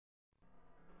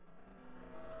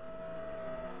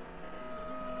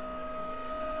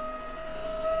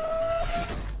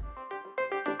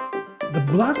The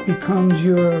block becomes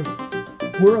your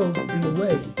world in a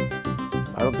way.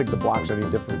 I don't think the block's any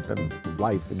different than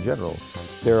life in general.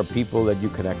 There are people that you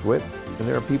connect with, and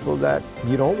there are people that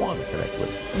you don't want to connect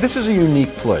with. This is a unique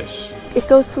place. It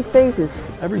goes through phases.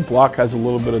 Every block has a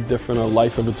little bit of different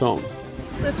life of its own.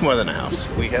 It's more than a house.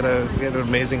 We had an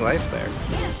amazing life there.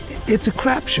 It's a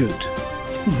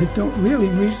crapshoot. You don't really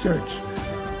research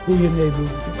who your neighbor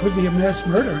is. There could be a mass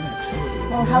murder next door.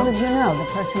 Well, how would you know? The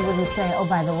person wouldn't say, oh,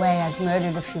 by the way, I've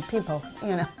murdered a few people,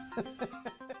 you know.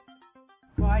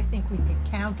 Well, I think we could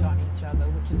count on each other,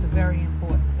 which is a very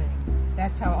important thing.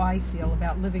 That's how I feel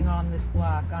about living on this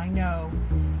block. I know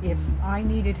if I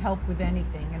needed help with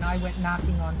anything and I went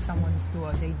knocking on someone's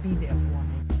door, they'd be there for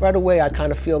me. Right away, I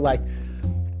kind of feel like,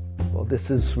 well, this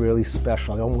is really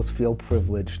special. I almost feel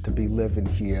privileged to be living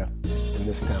here in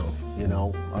this town, you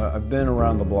know? I've been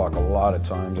around the block a lot of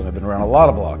times, and I've been around a lot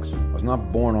of blocks. I was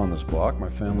not born on this block. My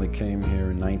family came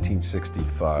here in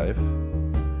 1965.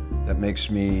 That makes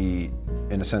me,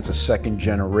 in a sense, a second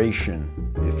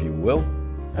generation, if you will.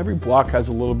 Every block has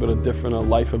a little bit of different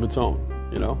life of its own,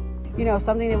 you know? You know,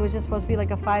 something that was just supposed to be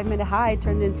like a 5-minute hike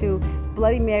turned into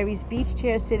Bloody Mary's, beach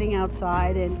chairs sitting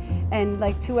outside, and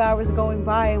like 2 hours going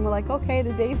by, and we're like, okay,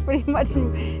 the day's pretty much,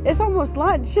 it's almost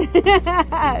lunch.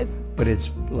 But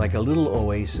it's like a little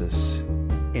oasis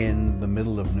in the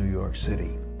middle of New York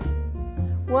City.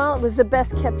 Well, it was the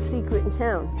best kept secret in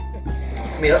town.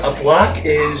 I mean, a block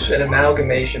is an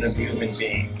amalgamation of human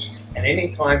beings. And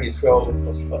anytime you throw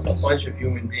a bunch of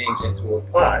human beings into a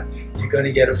pot, you're going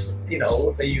to get a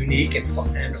unique and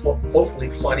fun, and hopefully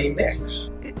funny mix.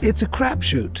 It's a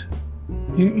crapshoot.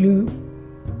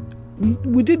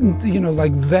 We didn't,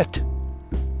 like vet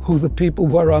who the people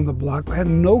were on the block. I had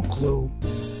no clue.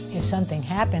 If something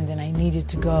happened and I needed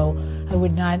to go, I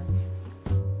would not,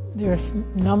 there are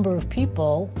a number of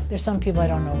people, there's some people I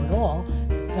don't know at all,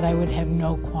 that I would have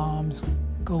no qualms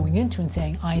going into and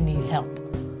saying, I need help.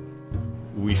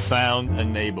 We found a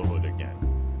neighborhood again.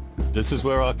 This is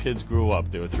where our kids grew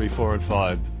up. They were 3, 4, and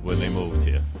 5 when they moved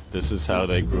here. This is how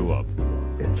they grew up.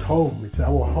 It's home. It's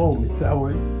our home.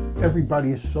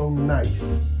 Everybody is so nice.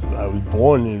 I was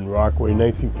born in Rockaway in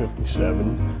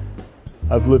 1957.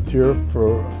 I've lived here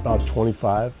for about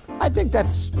 25. I think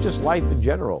that's just life in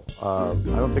general. I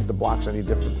don't think the block's any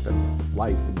different than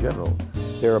life in general.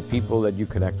 There are people that you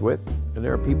connect with, and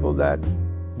there are people that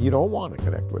you don't want to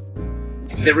connect with.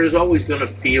 There is always going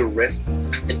to be a rift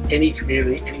in any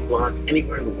community, any block,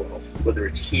 anywhere in the world, whether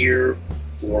it's here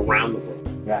or around the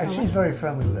world. Yeah, she's very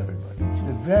friendly with everybody. She's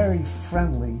a very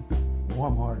friendly,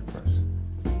 warm-hearted person.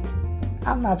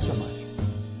 I'm not so much.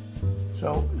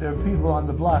 So there are people on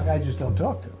the block I just don't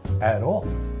talk to at all.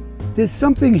 There's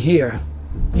something here,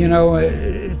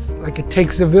 it's like it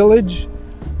takes a village.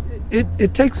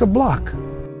 It takes a block.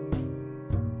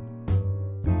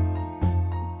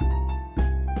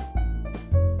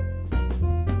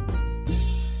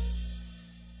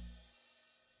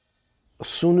 As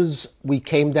soon as we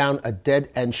came down a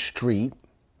dead-end street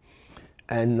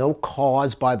and no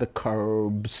cars by the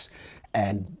curbs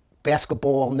and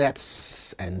basketball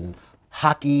nets and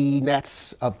hockey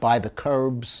nets up by the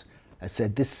curbs, I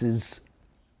said, this is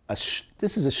a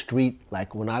street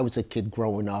like when I was a kid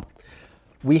growing up.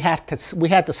 We had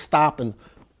to stop and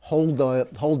hold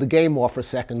the game off for a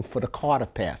second for the car to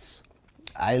pass.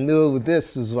 I knew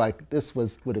this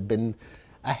would have been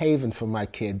a haven for my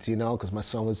kids, because my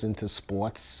son was into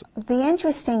sports. The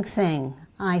interesting thing,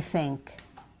 I think,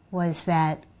 was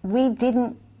that we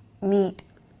didn't meet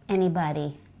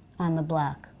anybody on the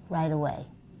block right away.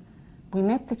 We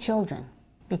met the children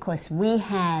because we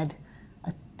had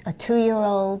a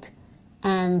 2-year-old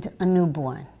and a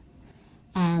newborn.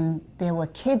 And there were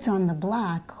kids on the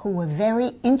block who were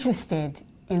very interested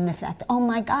in the fact, oh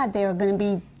my God, there are going to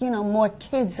be, more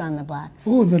kids on the block.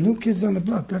 Oh, the new kids on the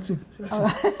block, that's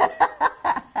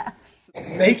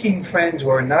Making friends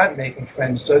or not making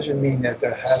friends doesn't mean that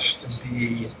there has to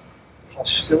be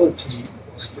hostility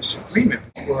or disagreement.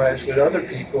 Whereas with other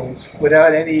people,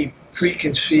 without any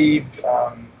preconceived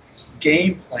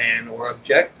game plan or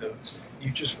objectives, you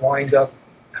just wind up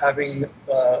having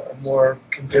a more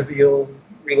convivial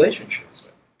relationship.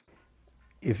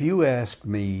 If you asked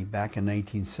me back in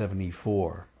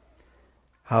 1974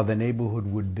 how the neighborhood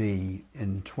would be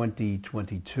in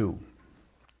 2022,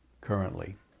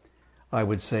 currently, I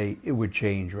would say it would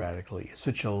change radically. It's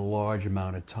such a large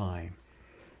amount of time.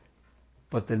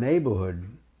 But the neighborhood,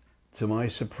 to my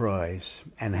surprise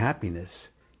and happiness,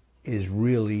 is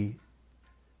really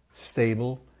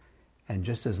stable and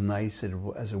just as nice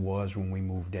as it was when we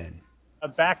moved in.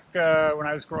 Back when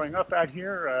I was growing up out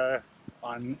here,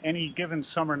 On any given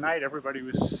summer night, everybody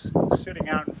was sitting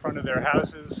out in front of their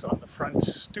houses on the front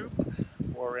stoop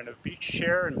or in a beach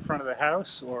chair in front of the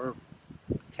house, or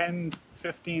 10,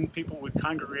 15 people would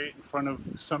congregate in front of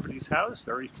somebody's house,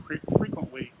 very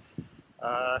frequently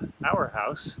our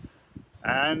house.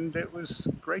 And it was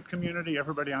a great community.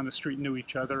 Everybody on the street knew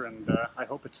each other, and I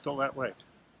hope it's still that way.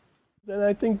 And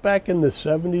I think back in the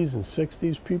 70s and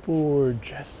 60s, people were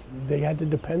just, they had to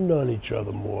depend on each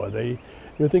other more.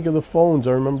 You think of the phones.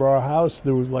 I remember our house,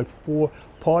 there was like 4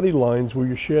 party lines where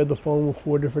you shared the phone with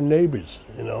 4 different neighbors,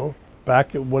 you know.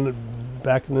 Back in the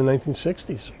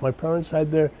 1960s, my parents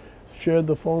shared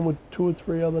the phone with 2 or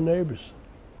 3 other neighbors.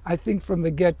 I think from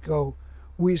the get-go,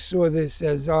 we saw this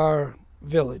as our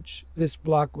village. This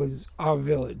block was our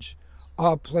village,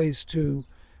 our place to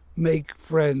make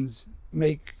friends,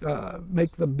 make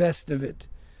the best of it.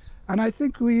 And I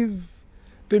think we've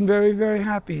been very, very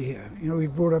happy here. You know,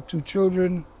 we've brought up 2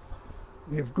 children,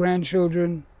 we have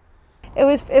grandchildren.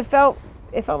 It felt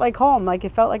like home, like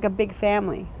it felt like a big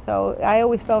family. So I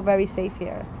always felt very safe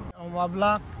here. On my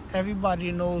block,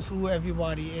 everybody knows who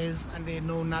everybody is, and they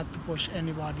know not to push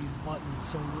anybody's buttons.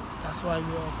 So that's why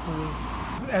we're all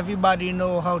cool. Everybody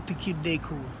know how to keep their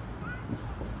cool.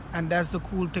 And that's the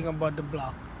cool thing about the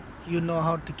block. You know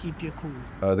how to keep your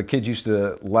cool. The kids used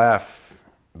to laugh.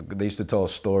 They used to tell a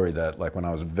story that, like, when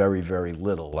I was very, very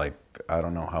little, like, I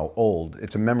don't know how old,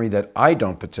 it's a memory that I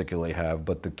don't particularly have,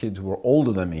 but the kids who are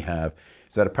older than me have,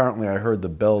 is that apparently I heard the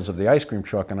bells of the ice cream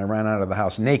truck and I ran out of the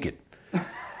house naked.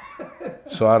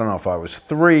 So I don't know if I was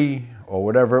 3 or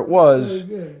whatever it was,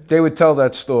 they would tell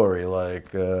that story,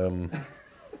 like, you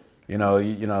know,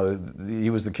 he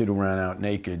was the kid who ran out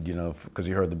naked, you know, because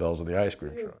he heard the bells of the ice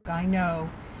cream truck. I know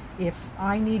if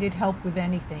I needed help with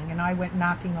anything and I went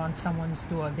knocking on someone's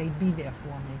door, they'd be there for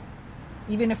me,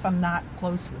 even if I'm not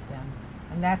close with them.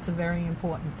 And that's a very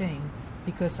important thing,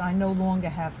 because I no longer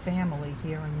have family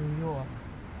here in New York.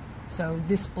 So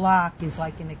this block is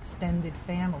like an extended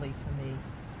family for me.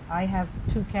 I have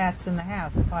 2 cats in the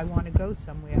house. If I want to go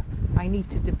somewhere, I need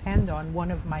to depend on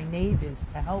one of my neighbors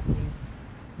to help me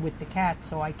with the cats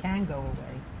so I can go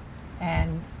away.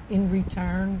 And in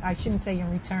return, I shouldn't say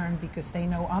in return, because they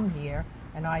know I'm here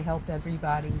and I help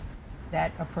everybody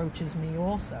that approaches me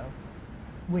also,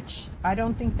 which I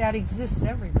don't think that exists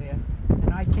everywhere.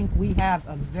 And I think we have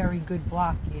a very good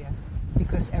block here,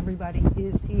 because everybody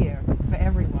is here for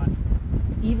everyone.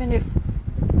 Even if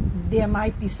there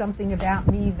might be something about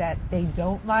me that they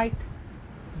don't like,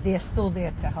 they're still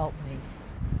there to help me.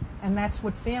 And that's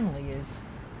what family is.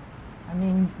 I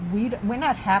mean, we're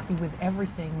not happy with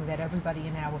everything that everybody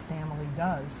in our family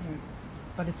does,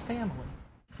 but it's family.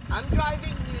 I'm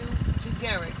driving you to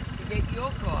Derek's to get your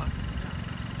car,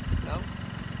 no?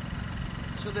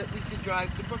 So that we could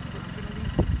drive to Brooklyn. I'm going to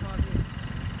leave this car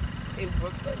here. In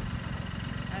Brooklyn?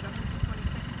 At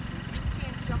 122nd Street. You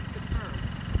can't jump the curb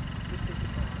with this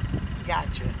car.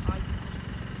 Gotcha.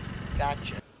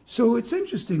 Gotcha. So it's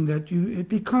interesting that it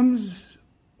becomes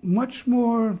much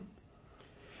more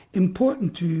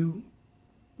important to you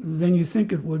than you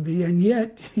think it would be, and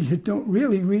yet you don't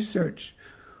really research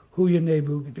who your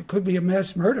neighbor would be. It could be a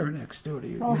mass murderer next door to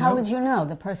you. Well, how would you know?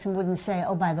 The person wouldn't say,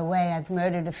 oh, by the way, I've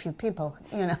murdered a few people,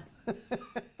 you know.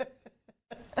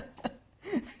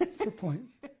 That's the point.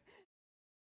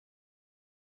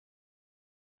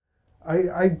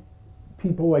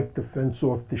 People like to fence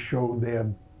off to show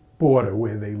their border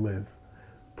where they live.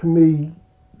 To me,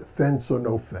 fence or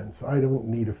no fence, I don't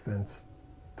need a fence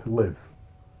to live.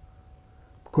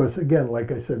 Because again,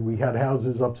 like I said, we had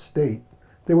houses upstate.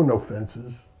 There were no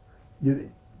fences.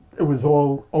 It was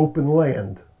all open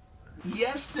land.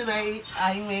 Yesterday,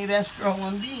 I made escargot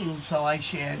and beans, so I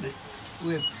shared it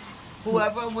with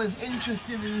whoever was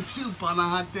interested in soup on a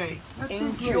hot day. That's so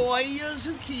Enjoy your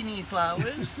zucchini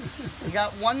flowers. We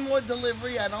got one more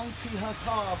delivery. I don't see her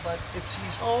car, but if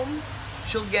she's home,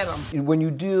 she'll get them. When you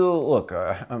deal, look,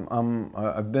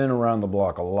 I've been around the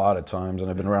block a lot of times, and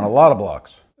I've been around a lot of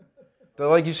blocks.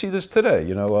 Like you see this today,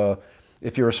 you know,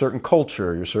 if you're a certain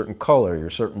culture, you're a certain color, you're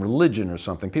a certain religion or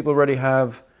something, people already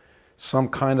have some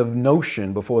kind of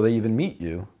notion before they even meet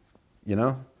you, you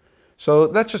know? So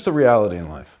that's just a reality in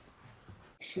life.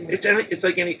 It's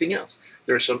like anything else.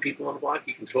 There are some people on the block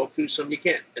you can talk to, some you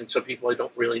can't, and some people I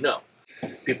don't really know.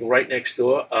 People right next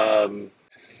door,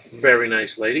 very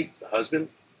nice lady, the husband.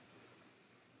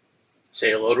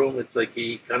 Say hello to him, it's like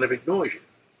he kind of ignores you.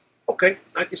 Okay,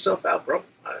 knock yourself out, bro.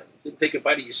 I didn't take a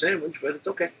bite of your sandwich, but it's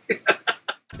okay.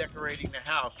 Decorating the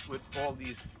house with all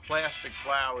these plastic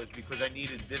flowers because I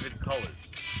needed vivid colors.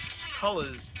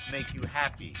 Colors make you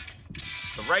happy.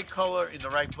 The right color in the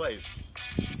right place,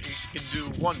 it can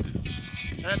do wonders.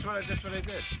 That's what I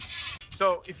did.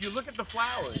 So if you look at the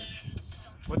flowers,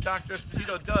 what Dr.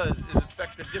 Esposito does is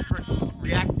affect the different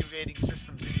reactivating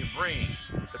systems in your brain.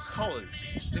 The colors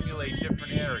stimulate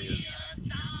different areas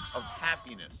of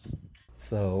happiness.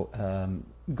 So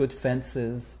good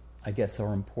fences, I guess,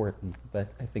 are important,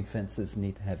 but I think fences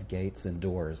need to have gates and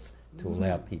doors to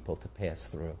allow people to pass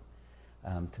through.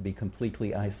 To be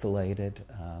completely isolated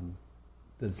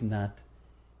does not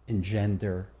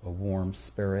engender a warm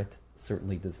spirit,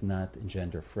 certainly does not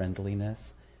engender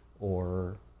friendliness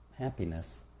or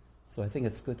happiness. So I think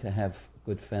it's good to have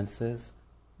good fences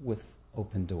with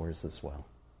open doors as well.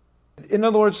 In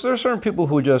other words, there are certain people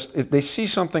who just, if they see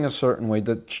something a certain way,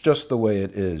 that's just the way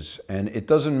it is. And it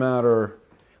doesn't matter,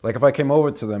 like if I came over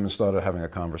to them and started having a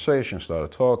conversation,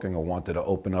 started talking, or wanted to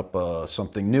open up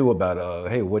something new about,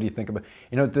 hey, what do you think about,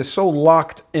 you know, they're so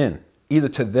locked in, either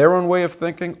to their own way of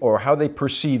thinking or how they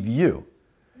perceive you.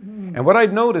 And what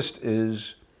I've noticed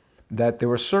is that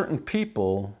there are certain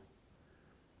people,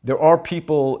 there are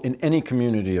people in any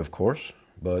community, of course,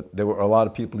 but there were a lot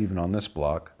of people even on this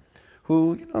block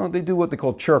who, you know, they do what they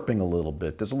call chirping a little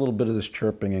bit. There's a little bit of this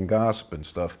chirping and gossip and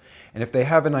stuff. And if they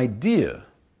have an idea,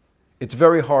 it's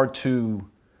very hard to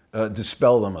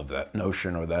dispel them of that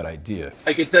notion or that idea.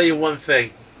 I can tell you one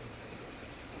thing.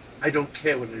 I don't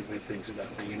care what anybody thinks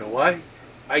about me. You know why?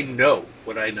 I know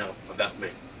what I know about me.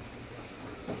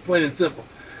 Plain and simple.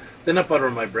 They're not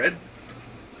buttering my bread.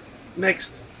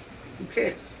 Next. Who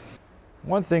cares?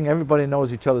 One thing, everybody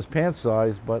knows each other's pant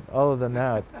size, but other than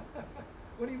that...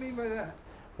 What do you mean by that?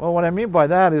 Well, what I mean by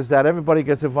that is that everybody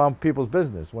gets involved in people's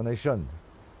business when they shouldn't.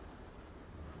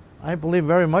 I believe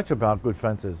very much about good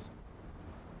fences.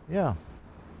 Yeah.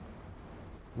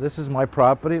 This is my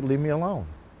property, leave me alone.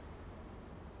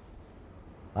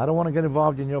 I don't want to get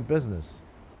involved in your business.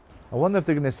 I wonder if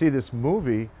they're going to see this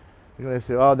movie, they're going to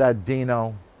say, oh, that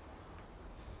Dino.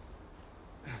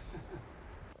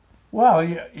 Well,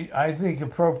 I think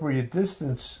appropriate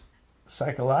distance,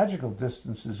 psychological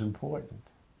distance is important.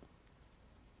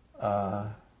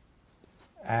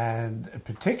 And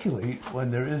particularly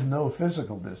when there is no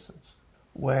physical distance.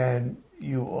 When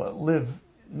you live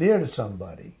near to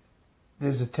somebody,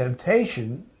 there's a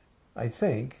temptation, I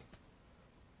think,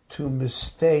 to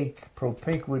mistake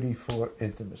propinquity for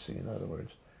intimacy, in other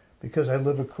words. Because I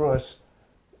live across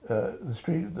the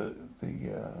street, the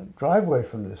driveway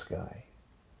from this guy,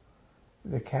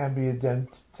 there can be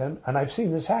and I've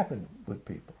seen this happen with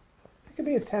people. There can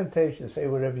be a temptation to say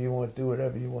whatever you want, do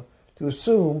whatever you want, to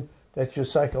assume that you're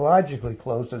psychologically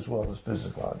close as well as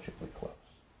physiologically close.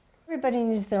 Everybody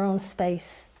needs their own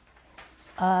space.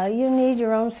 You need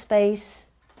your own space.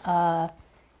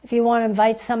 If you want to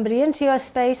invite somebody into your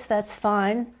space, that's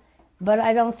fine. But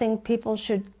I don't think people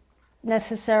should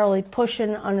necessarily push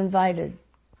in uninvited.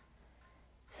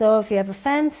 So if you have a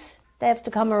fence, they have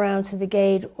to come around to the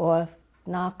gate or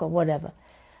knock or whatever.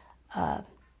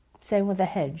 Same with a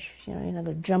hedge. You know, you're not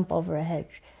going to jump over a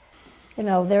hedge. You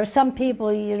know, there are some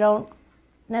people you don't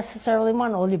necessarily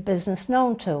want all your business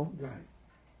known to. Right.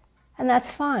 And that's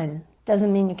fine.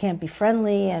 Doesn't mean you can't be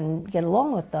friendly and get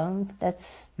along with them. That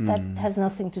has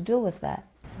nothing to do with that.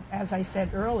 As I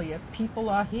said earlier, people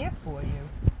are here for you.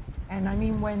 And I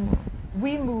mean, when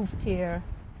we moved here,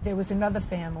 there was another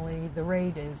family, the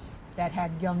Rayders, that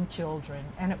had young children.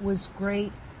 And it was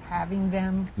great having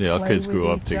them Yeah, our play kids with grew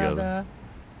up each together. other.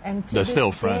 And to They're this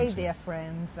still day, friends. they're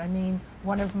friends. I mean,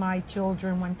 one of my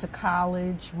children went to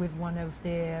college with one of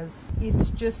theirs.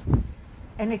 It's just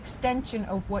an extension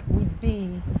of what would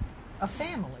be a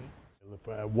family.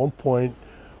 At one point,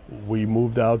 we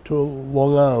moved out to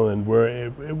Long Island, where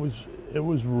it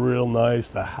was real nice.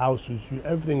 The house was,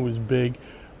 everything was big,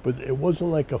 but it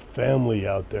wasn't like a family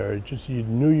out there. It just, you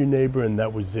knew your neighbor and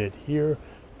that was it. Here,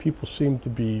 people seem to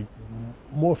be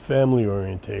more family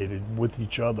orientated with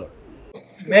each other.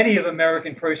 Many of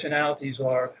American personalities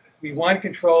are, we want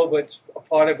control, but a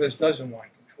part of us doesn't want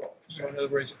control. So in other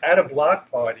words, at a block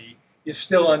party, you're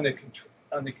still under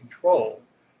control.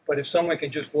 But if someone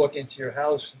can just walk into your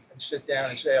house and sit down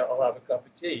and say, I'll have a cup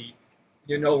of tea,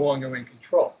 you're no longer in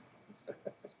control.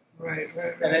 Right.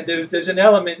 And then there's an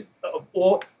element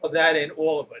of that in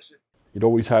all of us. You'd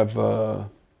always have, you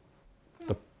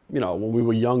know, when we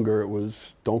were younger, it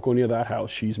was, don't go near that house,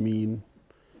 she's mean.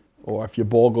 Or if your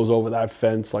ball goes over that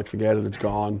fence, like, forget it, it's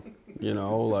gone. You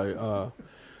know, like,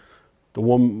 the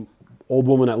old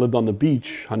woman that lived on the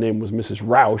beach, her name was Mrs.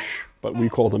 Roush, but we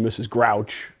called her Mrs.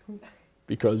 Grouch,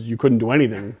 because you couldn't do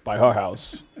anything by her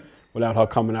house without her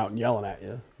coming out and yelling at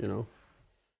you, you know.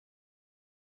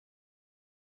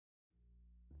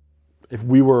 If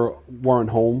we weren't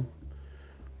home,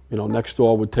 you know, next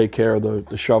door would take care of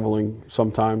the shoveling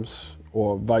sometimes,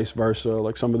 or vice versa.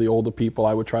 Like some of the older people,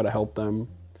 I would try to help them.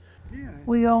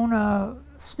 We own a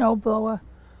snow blower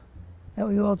that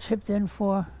we all chipped in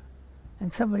for,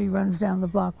 and somebody runs down the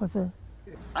block with it.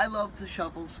 I love to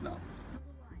shovel snow.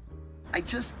 I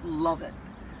just love it.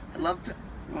 I love to,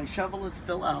 my shovel is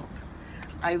still out.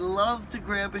 I love to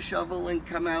grab a shovel and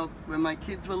come out when my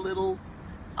kids were little,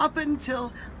 up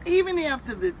until, even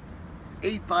after the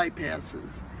 8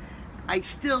 bypasses. I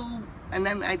still, and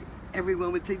then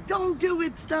everyone would say, don't do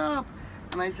it, stop.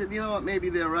 And I said, you know what, maybe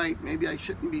they're right. Maybe I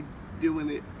shouldn't be doing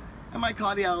it. And my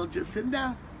cardiologist said,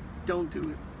 nah, don't do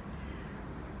it.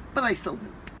 But I still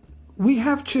do. We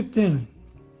have chipped in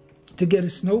to get a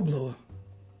snowblower,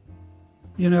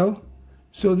 you know?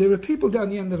 So there are people down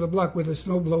the end of the block where the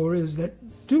snowblower is that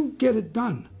do get it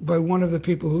done by one of the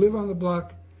people who live on the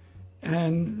block,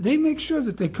 and they make sure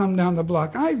that they come down the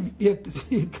block. I've yet to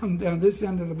see it come down this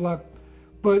end of the block,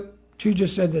 but she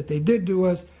just said that they did do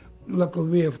us. Luckily,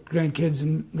 we have grandkids,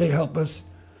 and they help us,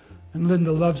 and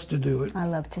Linda loves to do it. I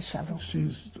love to shovel.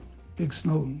 She's a big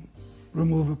snow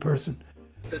remover person.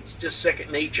 That's just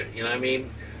second nature, you know what I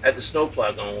mean? I had the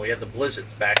snowplow going, we had the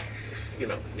blizzards back, you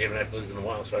know, we haven't had blizzards in a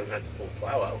while, so I didn't have to pull the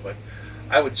plow out, but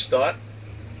I would start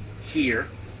here,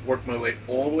 work my way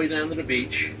all the way down to the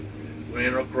beach,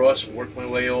 ran across and worked my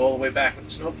way all the way back with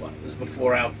the snowplow. This is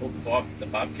before I pulled the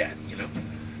bobcat, you know,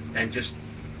 and just,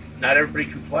 not everybody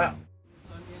can plow.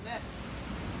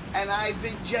 And I've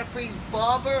been Jeffrey's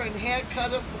barber and hair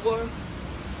cutter for,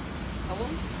 how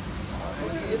long?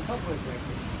 40 years?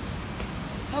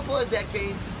 Couple of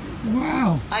decades.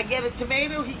 Wow. I get a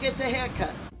tomato, he gets a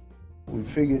haircut. We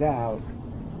figured out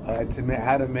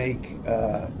how to make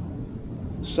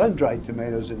sun-dried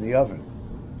tomatoes in the oven.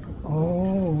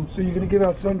 Oh, so you're going to give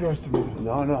out sun-dried tomatoes?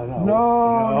 No.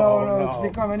 No. It's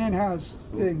become an in-house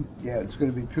thing. Yeah, it's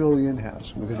going to be purely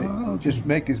in-house because you just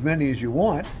make as many as you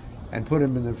want and put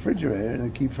them in the refrigerator and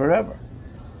they keep forever.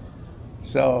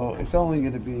 So it's only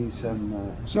going to be a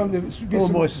little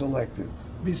more selective.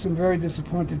 Be some very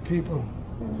disappointed people.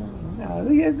 No,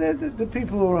 the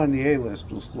people who are on the A-list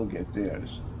will still get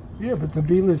theirs. Yeah, but the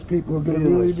B-list people are going to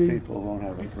really be... people won't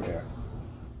have a prayer.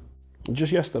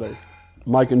 Just yesterday,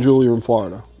 Mike and Julie are in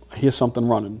Florida. I hear something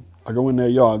running. I go in their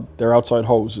yard, their outside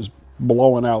hose is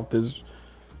blowing out. There's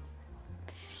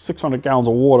 600 gallons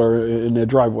of water in their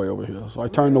driveway over here. So I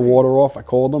turned the water off. I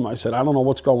called them. I said, I don't know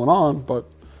what's going on, but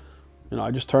you know,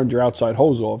 I just turned your outside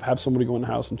hose off. Have somebody go in the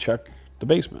house and check the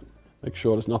basement. Make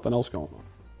sure there's nothing else going on.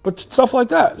 But stuff like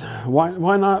that,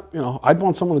 why not? You know, I'd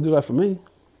want someone to do that for me.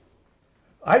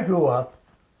 I grew up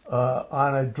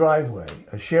on a driveway,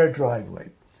 a shared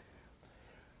driveway.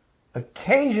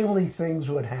 Occasionally things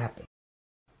would happen.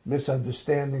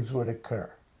 Misunderstandings would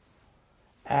occur.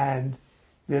 And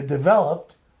there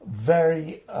developed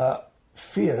very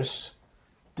fierce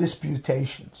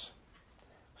disputations,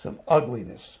 some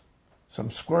ugliness,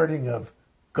 some squirting of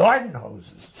garden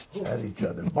hoses at each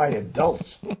other by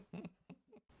adults.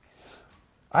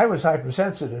 I was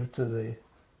hypersensitive to the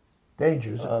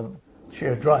dangers of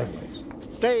shared driveways.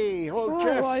 Hey,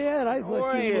 Jeff. I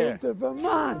thought you moved to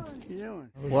Vermont.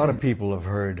 A lot of people have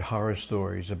heard horror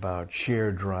stories about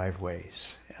shared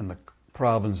driveways and the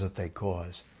problems that they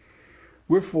cause.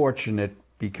 We're fortunate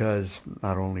because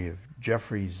not only of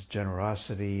Jeffrey's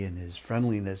generosity and his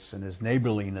friendliness and his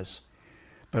neighborliness,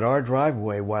 but our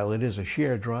driveway, while it is a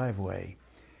shared driveway,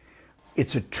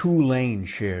 it's a 2-lane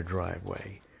shared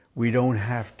driveway. We don't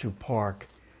have to park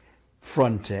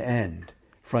front to end,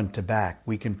 front to back.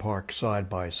 We can park side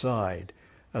by side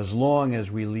as long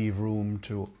as we leave room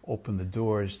to open the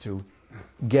doors to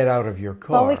get out of your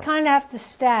car. Well, we kind of have to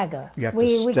stagger. You have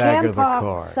we to stagger can't the park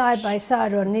cars. side by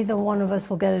side or neither one of us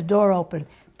will get a door open.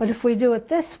 But if we do it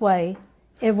this way,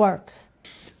 it works.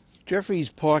 Jeffrey's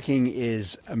parking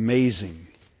is amazing.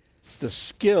 The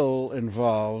skill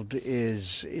involved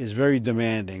is very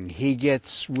demanding. He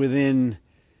gets within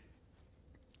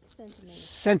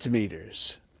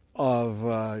centimeters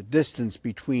of distance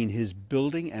between his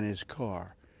building and his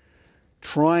car,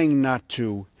 trying not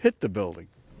to hit the building.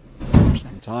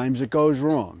 Sometimes it goes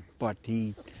wrong, but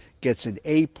he gets an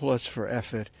A+ for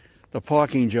effort. The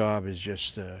parking job is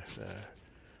just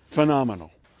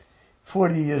phenomenal.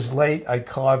 40 years late, I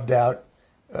carved out,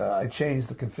 I changed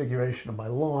the configuration of my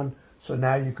lawn, so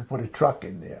now you could put a truck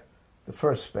in there. The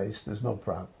first space, there's no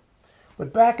problem.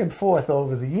 But back and forth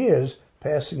over the years,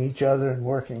 passing each other and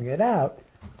working it out,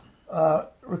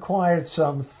 required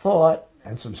some thought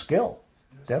and some skill,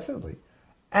 definitely.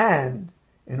 And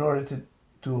in order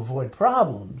to avoid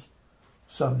problems,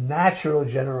 some natural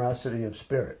generosity of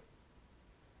spirit,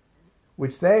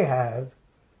 which they have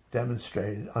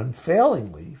demonstrated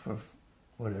unfailingly for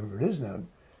whatever it is now,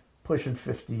 pushing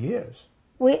 50 years.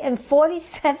 In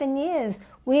 47 years,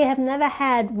 we have never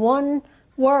had one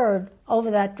word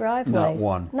over that driveway. Not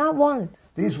one. Not one.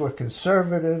 These were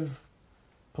conservative,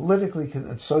 politically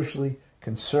and socially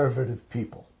conservative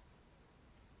people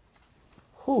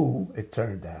who, it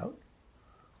turned out,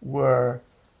 were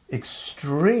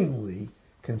extremely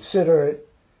considerate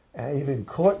and even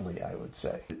courtly, I would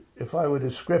say. If I were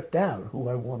to script out who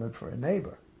I wanted for a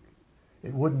neighbor,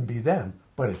 it wouldn't be them,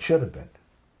 but it should have been.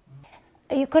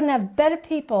 You couldn't have better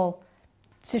people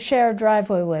to share a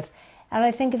driveway with. And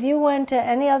I think if you went to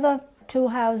any other two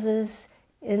houses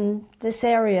in this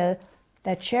area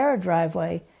that share a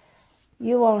driveway,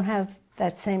 you won't have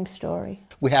that same story.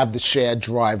 We have the shared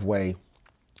driveway,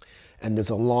 and there's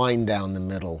a line down the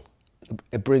middle.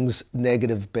 It brings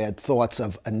negative, bad thoughts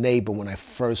of a neighbor when I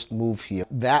first moved here.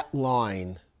 That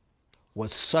line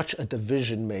was such a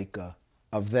division maker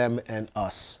of them and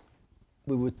us.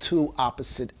 We were two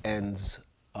opposite ends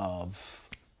of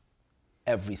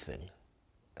everything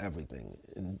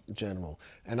in general.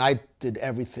 And I did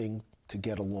everything to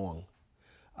get along.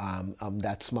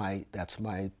 That's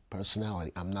my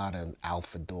personality. I'm not an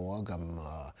alpha dog.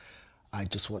 I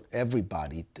just want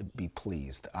everybody to be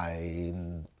pleased. I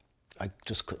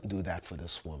just couldn't do that for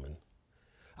this woman.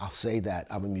 I'll say that.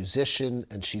 I'm a musician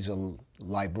and she's a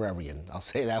librarian. I'll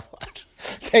say that much.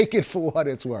 Take it for what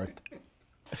it's worth.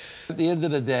 At the end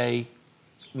of the day,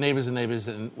 neighbors are neighbors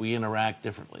and we interact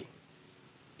differently.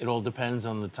 It all depends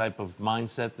on the type of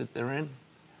mindset that they're in,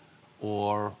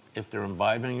 or if they're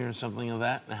imbibing or something of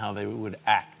that, and how they would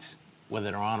act,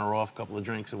 whether they're on or off a couple of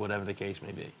drinks or whatever the case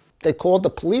may be. They called the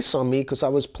police on me because I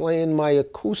was playing my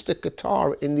acoustic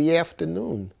guitar in the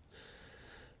afternoon.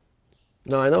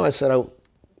 Now, I know I said,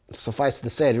 suffice to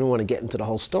say, I didn't want to get into the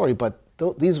whole story, but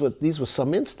these were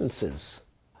some instances.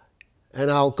 And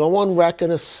I'll go on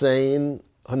record as saying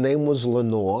her name was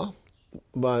Lenore,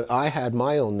 but I had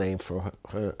my own name for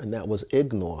her, and that was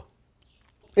Ignore.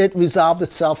 It resolved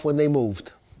itself when they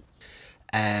moved.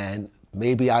 And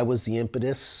maybe I was the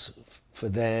impetus for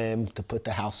them to put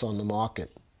the house on the market.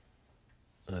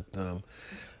 But,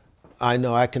 I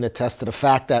know I can attest to the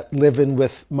fact that living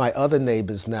with my other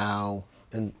neighbors now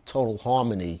in total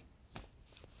harmony,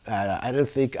 I don't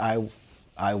think I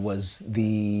was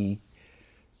the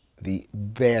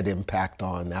bad impact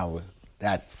on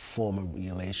that form of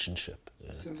relationship.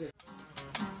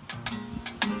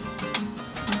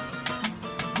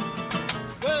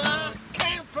 Well, I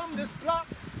came from this block,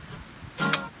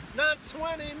 not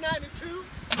 2092.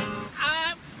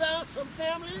 I found some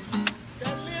family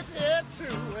that lived here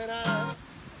too, and I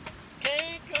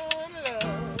can't go and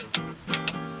love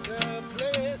the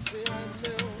place I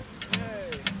knew.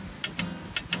 Hey.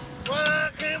 Well,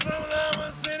 I came from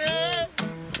Lava City,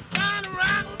 down the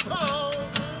rock upon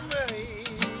me.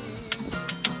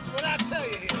 What I tell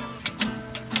you here?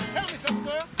 Tell me something,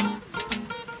 girl.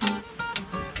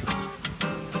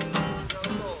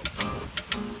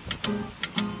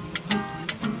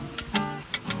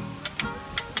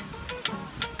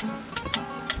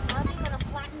 Well, they're going to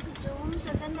flatten the dooms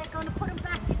and then they're going to put them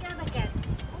back together again.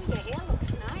 Oh, your hair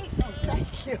looks nice. Oh, thank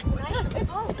you. Nice and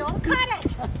full. Don't cut it.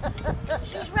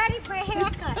 She's ready for a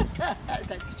haircut.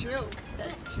 That's true.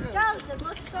 That's true. Don't. It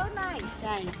looks so nice.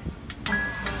 Thanks.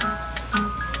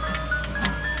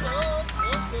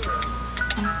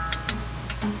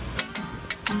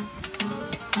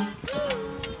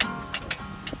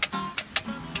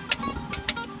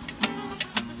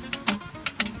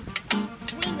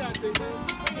 Swing that thing, man.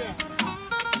 Swing that.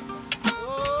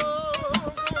 Oh,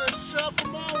 I'm gonna shuffle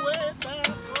my way back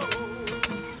home.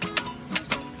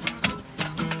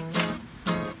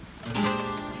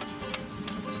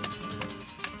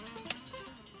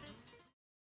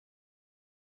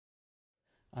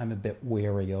 I'm a bit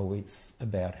wary always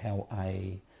about how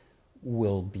I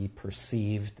will be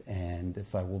perceived and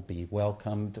if I will be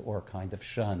welcomed or kind of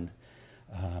shunned.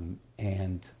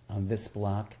 And on this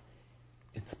block,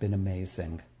 it's been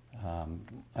amazing.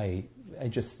 I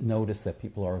just noticed that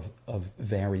people are of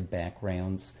varied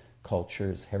backgrounds,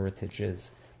 cultures, heritages,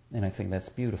 and I think that's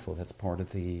beautiful. That's part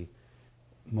of the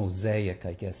mosaic,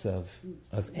 I guess, of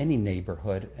any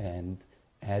neighborhood and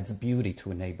adds beauty to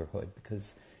a neighborhood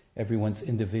because everyone's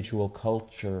individual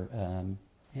culture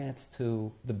adds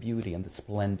to the beauty and the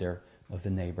splendor of the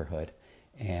neighborhood.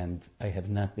 And I have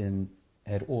not been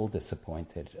at all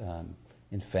disappointed.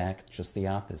 In fact, just the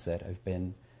opposite. I've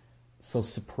been so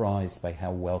surprised by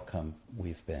how welcome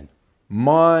we've been.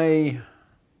 My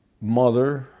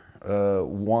mother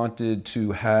wanted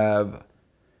to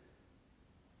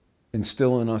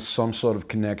instill in us some sort of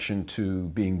connection to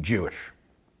being Jewish.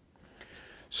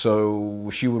 So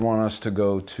she would want us to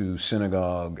go to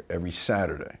synagogue every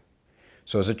Saturday.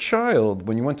 So as a child,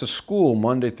 when you went to school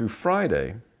Monday through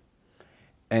Friday,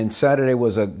 and Saturday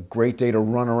was a great day to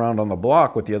run around on the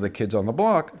block with the other kids on the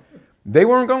block, they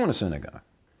weren't going to synagogue.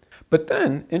 But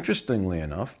then, interestingly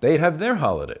enough, they'd have their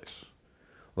holidays.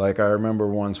 Like I remember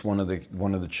once one of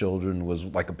the children was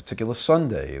like a particular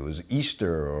Sunday. It was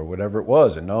Easter or whatever it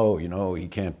was, and no, you know, he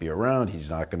can't be around. He's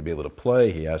not going to be able to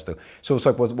play. He has to. So it's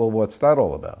like, well, what's that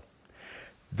all about?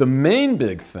 The main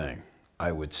big thing,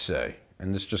 I would say,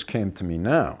 and this just came to me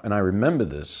now, and I remember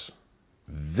this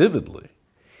vividly.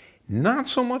 Not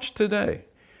so much today,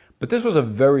 but this was a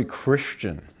very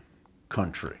Christian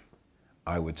country,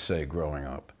 I would say, growing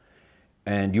up.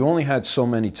 And you only had so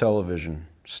many television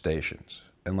stations.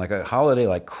 And like a holiday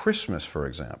like Christmas, for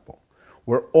example,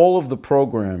 where all of the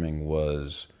programming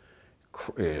was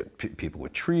people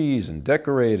with trees and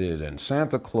decorated and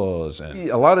Santa Claus.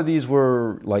 And a lot of these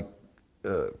were like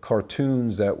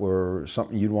cartoons that were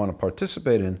something you'd want to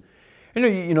participate in.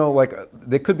 You know, like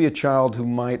there could be a child who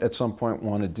might at some point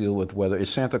want to deal with whether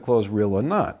is Santa Claus real or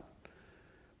not.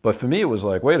 But for me, it was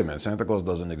like, wait a minute, Santa Claus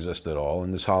doesn't exist at all,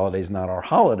 and this holiday's not our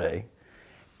holiday.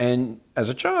 And as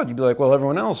a child, you'd be like, well,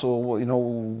 everyone else, well, you know,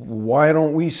 why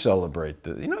don't we celebrate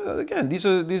this? You know, again,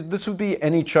 this would be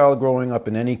any child growing up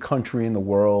in any country in the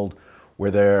world where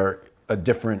they're a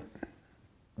different,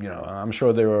 you know, I'm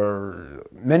sure there are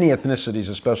many ethnicities,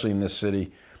 especially in this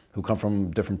city, who come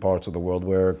from different parts of the world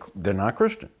where they're not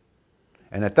Christian.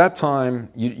 And at that time,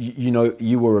 you know,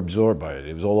 you were absorbed by it.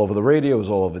 It was all over the radio, it was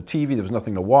all over TV, there was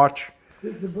nothing to watch.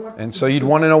 And so you'd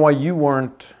want to know why you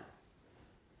weren't,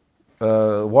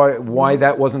 why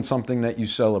that wasn't something that you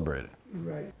celebrated.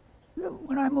 Right.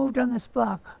 When I moved on this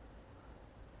block,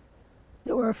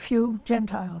 there were a few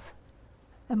Gentiles,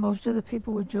 and most of the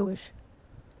people were Jewish.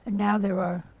 And now there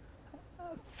are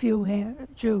a few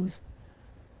Jews,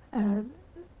 and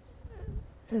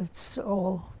it's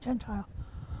all Gentile.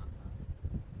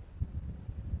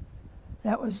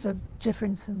 That was the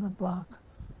difference in the block.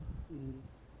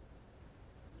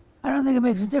 I don't think it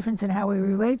makes a difference in how we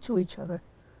relate to each other.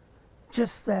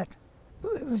 Just that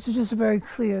it was just very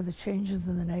clear the changes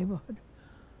in the neighborhood.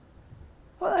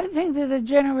 Well, I think that the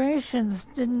generations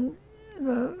didn't,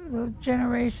 the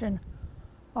generation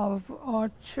of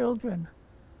our children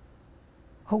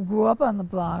who grew up on the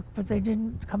block, but they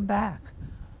didn't come back.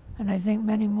 And I think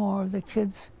many more of the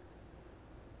kids,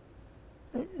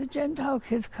 the Gentile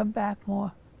kids come back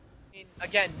more.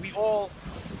 Again, we all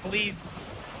believe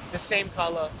the same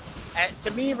color. And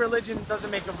to me, religion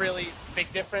doesn't make a really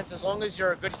big difference as long as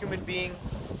you're a good human being.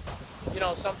 You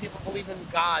know, some people believe in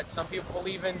God, some people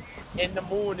believe in the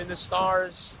moon, in the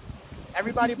stars.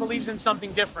 Everybody believes in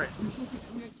something different.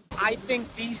 I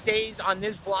think these days on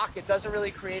this block, it doesn't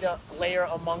really create a layer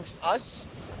amongst us,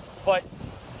 but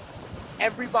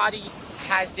everybody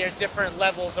has their different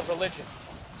levels of religion.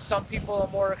 Some people are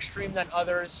more extreme than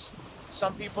others.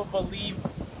 Some people believe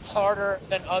harder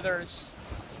than others.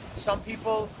 Some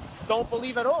people don't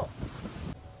believe at all.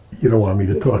 You don't want me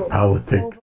to talk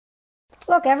politics.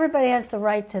 Look, everybody has the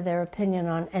right to their opinion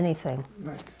on anything.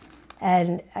 Right.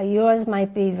 And yours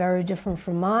might be very different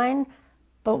from mine,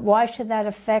 but why should that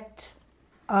affect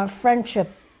our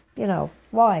friendship? You know,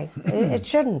 why? It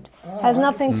shouldn't. It has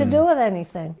nothing to do with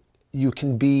anything. You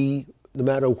can be, no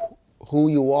matter who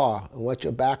you are and what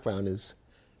your background is,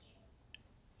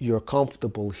 you're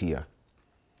comfortable here.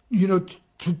 You know,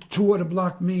 to what a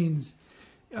block means,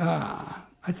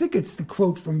 I think it's the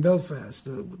quote from Belfast.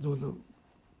 The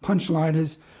punchline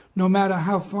is, no matter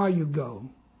how far you go,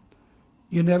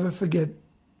 you never forget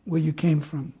where you came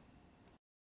from.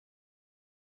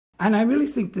 And I really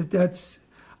think that that's,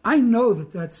 I know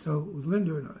that that's so with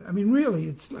Linda and I mean, really,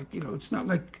 it's like, you know, it's not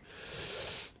like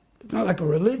a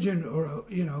religion or a,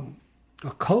 you know,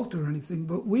 a cult or anything,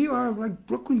 but we are like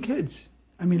Brooklyn kids.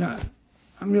 I mean,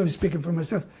 I'm really speaking for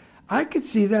myself. I could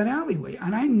see that alleyway,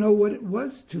 and I know what it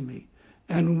was to me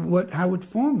and how it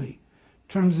formed me in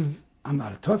terms of, I'm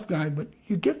not a tough guy, but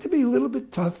you get to be a little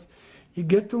bit tough. You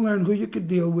get to learn who you could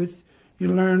deal with. You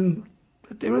learn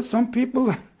that there are some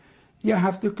people you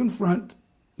have to confront,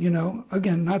 you know,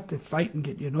 again, not to fight and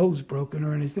get your nose broken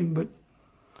or anything, but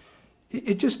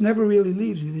it just never really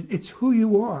leaves you. It's who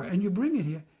you are, and you bring it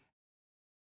here.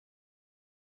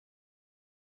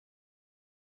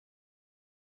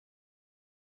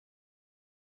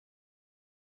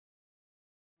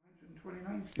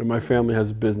 My family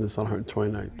has a business on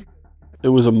 129th. It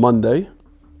was a Monday.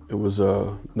 It was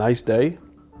a nice day.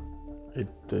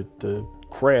 The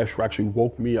crash actually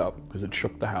woke me up because it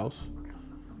shook the house.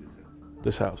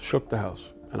 This house shook the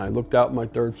house. And I looked out my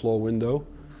third floor window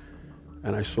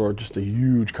and I saw just a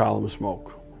huge column of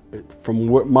smoke.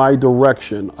 From my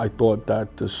direction, I thought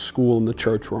that the school and the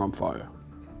church were on fire.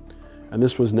 And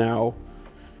this was now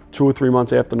 2 or 3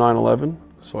 months after 9/11,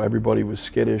 so everybody was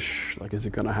skittish, like, is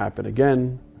it gonna happen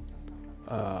again?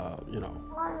 You know,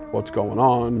 what's going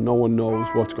on? No one knows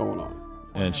what's going on.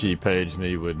 And she paged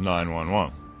me with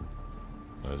 911.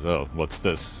 I said, oh, what's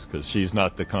this? Because she's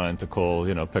not the kind to call,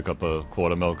 you know, pick up a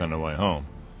quart of milk on the way home.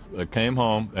 I came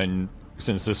home, and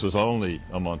since this was only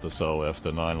a month or so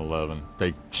after 9/11,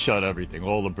 they shut everything,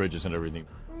 all the bridges and everything.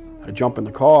 I jump in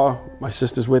the car, my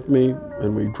sister's with me,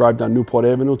 and we drive down Newport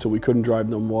Avenue till we couldn't drive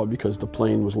no more because the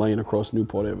plane was laying across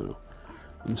Newport Avenue,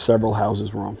 and several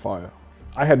houses were on fire.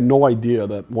 I had no idea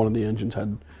that one of the engines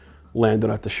had landed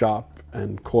at the shop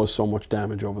and caused so much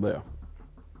damage over there.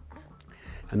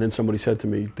 And then somebody said to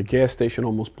me, the gas station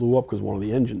almost blew up because one of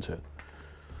the engines hit.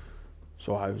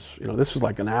 So I was, you know, this was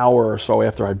like an hour or so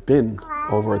after I'd been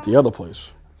over at the other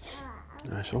place.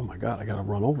 And I said, oh my God, I gotta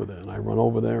run over there. And I run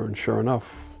over there, and sure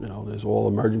enough, you know, there's all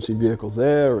emergency vehicles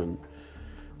there, and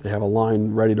they have a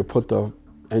line ready to put the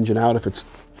engine out if it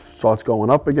starts going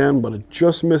up again, but it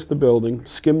just missed the building,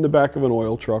 skimmed the back of an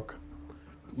oil truck.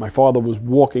 My father was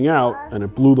walking out, and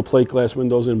it blew the plate glass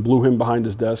windows in, blew him behind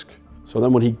his desk. So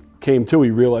then when he came to, he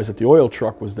realized that the oil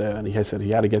truck was there, and he had said he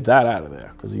had to get that out of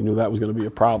there because he knew that was going to be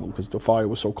a problem because the fire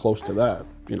was so close to that.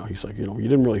 You know, he's like, you know, you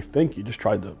didn't really think, you just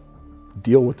tried to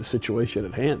deal with the situation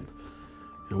at hand.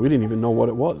 And we didn't even know what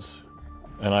it was.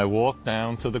 And I walked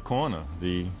down to the corner,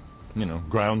 the, you know,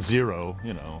 ground zero,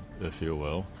 you know, if you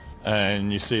will.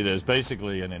 And you see there's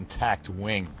basically an intact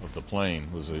wing of the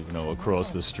plane was, you know,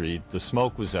 across the street. The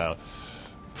smoke was out.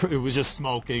 It was just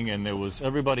smoking, and there was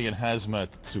everybody in hazmat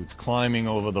suits climbing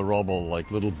over the rubble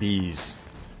like little bees,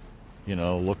 you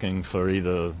know, looking for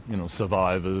either, you know,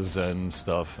 survivors and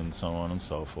stuff and so on and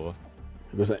so forth.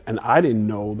 And I didn't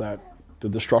know that the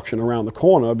destruction around the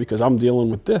corner because I'm dealing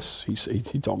with this, he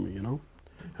told me, you know.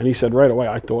 And he said right away,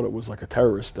 I thought it was like a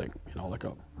terrorist thing, you know, like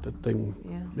the thing,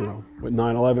 you know, with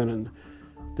 9/11, and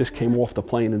this came off the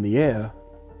plane in the air.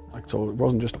 Like, so it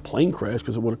wasn't just a plane crash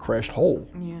because it would have crashed whole,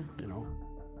 you know.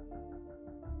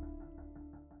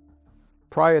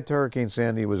 Prior to Hurricane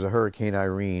Sandy was a Hurricane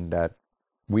Irene that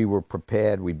we were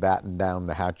prepared, we battened down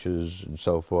the hatches and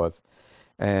so forth.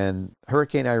 And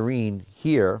Hurricane Irene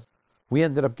here, we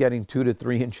ended up getting 2 to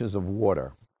 3 inches of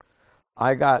water.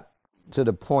 I got to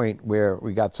the point where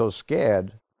we got so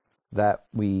scared that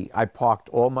I parked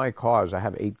all my cars. I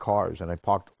have 8 cars, and I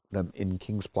parked them in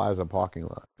Kings Plaza parking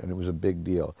lot, and it was a big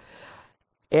deal.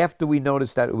 After we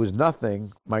noticed that it was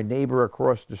nothing, my neighbor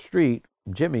across the street,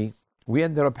 Jimmy, we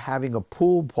ended up having a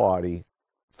pool party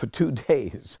for 2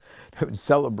 days,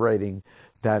 celebrating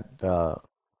that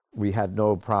we had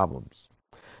no problems.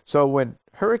 So when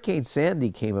Hurricane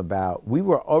Sandy came about, we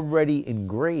were already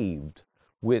engraved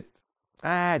with,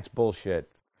 it's bullshit,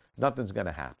 nothing's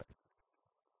gonna happen.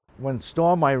 When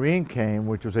Storm Irene came,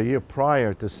 which was a year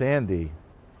prior to Sandy,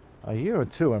 a year or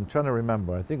two, I'm trying to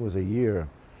remember, I think it was a year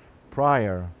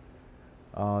prior,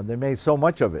 they made so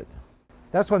much of it.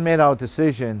 That's what made our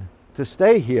decision to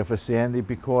stay here for Sandy,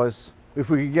 because if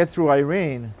we could get through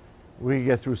Irene, we could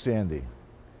get through Sandy.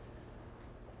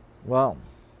 Well,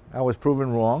 I was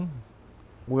proven wrong.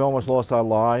 We almost lost our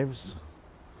lives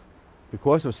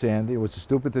because of Sandy. It was a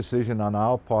stupid decision on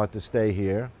our part to stay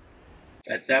here.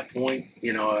 At that point,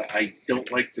 you know, I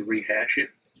don't like to rehash it.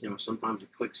 You know, sometimes it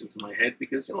clicks into my head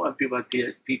because a lot of people have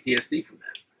PTSD from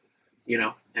that. You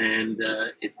know, and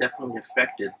it definitely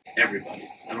affected everybody.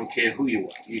 I don't care who you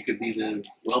are. You could be the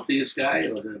wealthiest guy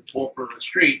or the pauper on the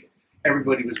street.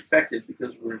 Everybody was affected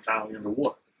because we were entirely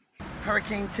underwater.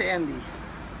 Hurricane Sandy,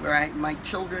 where my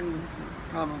children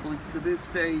probably to this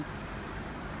day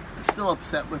are still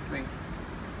upset with me.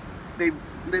 They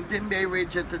lived in Bay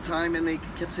Ridge at the time, and they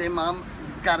kept saying, Mom,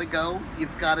 you've got to go,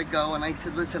 you've got to go. And I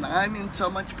said, listen, I'm in so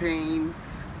much pain.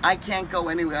 I can't go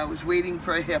anywhere. I was waiting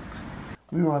for a hip.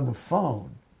 We were on the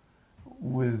phone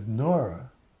with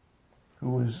Nora, who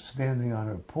was standing on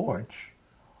her porch,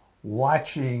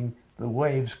 watching the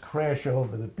waves crash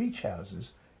over the beach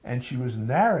houses, and she was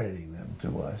narrating them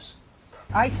to us.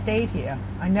 I stayed here.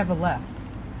 I never left.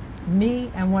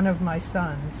 Me and one of my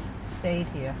sons stayed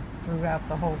here throughout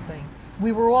the whole thing.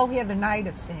 We were all here the night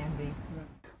of Sandy.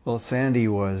 Well, Sandy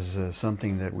was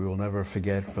something that we will never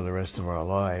forget for the rest of our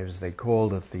lives. They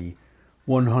called it the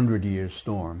 100-year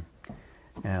storm,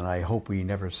 and I hope we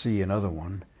never see another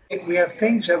one. We have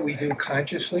things that we do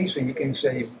consciously, so you can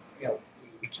say, you know,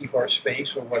 we keep our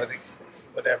space or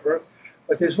whatever,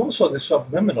 but there's also the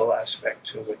subliminal aspect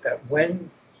to it, that when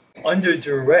under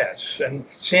duress, and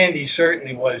Sandy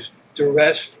certainly was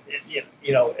duress,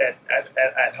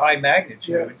 at high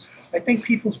magnitude. I think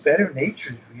people's better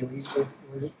natures really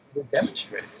were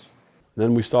demonstrated.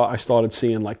 Then I started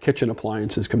seeing like kitchen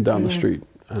appliances come down the street,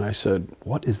 and I said,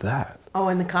 "What is that?" Oh,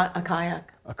 and a kayak. A kayak.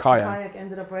 A kayak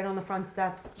ended up right on the front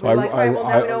steps. So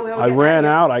I ran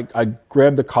out. I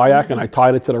grabbed the kayak and I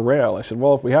tied it to the rail. I said,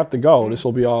 "Well, if we have to go, this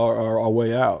will be our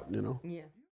way out." You know. Yeah.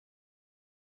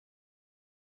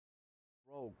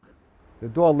 The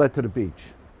door led to the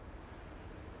beach.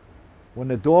 When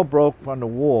the door broke from the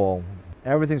wall,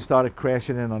 everything started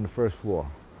crashing in on the first floor.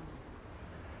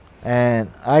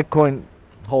 And I couldn't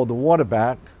hold the water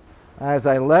back. As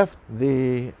I left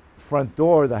the front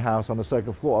door of the house on the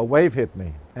second floor, a wave hit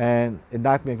me and it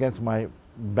knocked me against my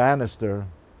banister,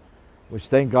 which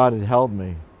thank God it held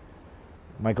me.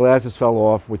 My glasses fell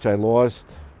off, which I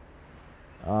lost.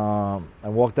 I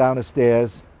walked down the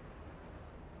stairs.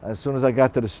 As soon as I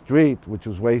got to the street, which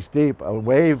was waist deep, a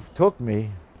wave took me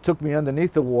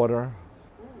underneath the water,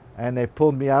 and they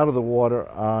pulled me out of the water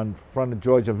on front of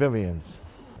Georgia Vivian's.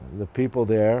 The people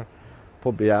there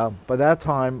pulled me out. By that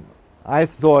time, I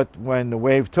thought when the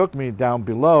wave took me down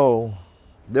below,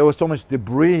 there was so much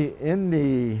debris in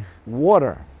the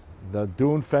water. The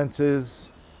dune fences,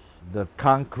 the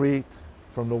concrete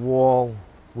from the wall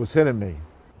was hitting me.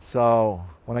 So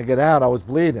when I get out, I was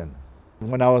bleeding.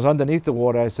 When I was underneath the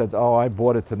water, I said, "Oh, I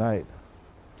bought it tonight."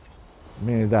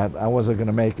 Meaning that I wasn't going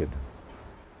to make it.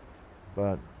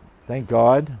 But thank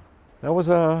God, that was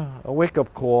a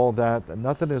wake-up call that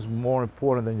nothing is more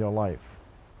important than your life.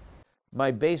 My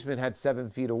basement had 7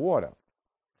 feet of water.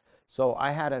 So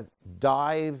I had to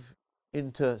dive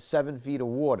into 7 feet of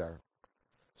water,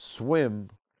 swim,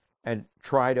 and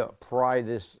try to pry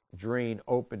this drain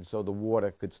open so the water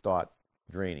could start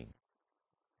draining.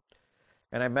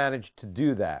 And I managed to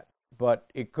do that,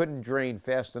 but it couldn't drain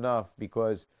fast enough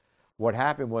because what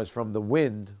happened was from the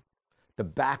wind, the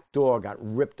back door got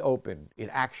ripped open. It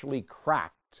actually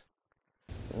cracked.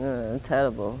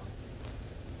 Terrible.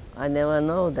 I never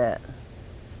know that.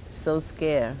 So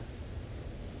scared.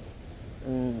 A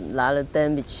lot of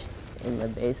damage in the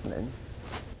basement.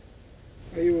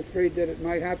 Are you afraid that it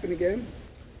might happen again?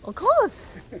 Of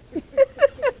course.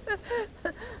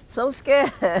 So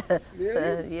scared.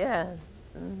 Really? Yeah.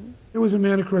 There was a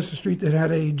man across the street that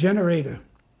had a generator.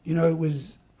 You know, it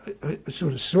was, I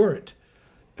sort of saw it.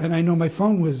 And I know my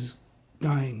phone was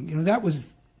dying. You know, that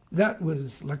was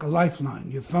like a lifeline,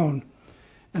 your phone.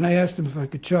 And I asked him if I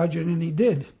could charge it, and he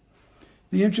did.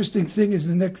 The interesting thing is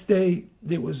the next day,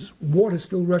 there was water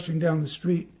still rushing down the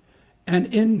street.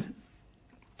 And in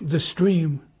the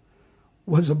stream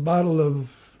was a bottle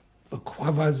of a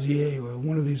Courvoisier, or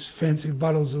one of these fancy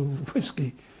bottles of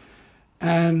whiskey.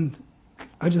 And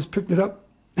I just picked it up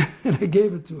and I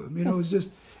gave it to him. You know,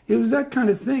 it was that kind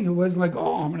of thing. It wasn't like,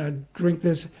 oh, I'm going to drink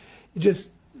this. It just,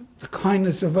 the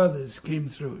kindness of others came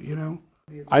through, you know.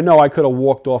 I know I could have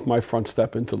walked off my front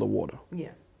step into the water.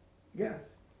 Yeah. Yeah.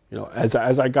 You know, as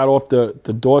I got off the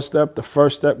doorstep, the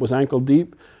first step was ankle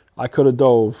deep. I could have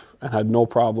dove and had no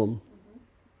problem,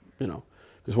 you know.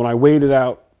 Because when I waded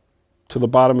out to the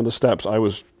bottom of the steps, I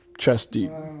was chest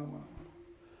deep.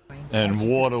 And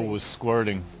water was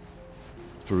squirting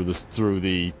through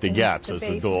the gaps as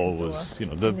the door was, you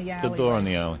know, the door in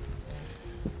the alley.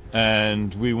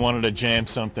 And we wanted to jam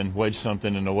something, wedge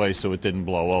something in the way so it didn't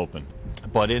blow open.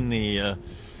 But in the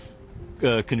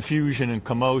confusion and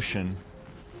commotion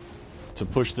to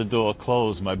push the door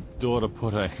closed, my daughter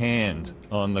put her hand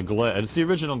on the glass. It's the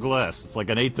original glass. It's like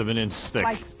 1/8 of an inch thick.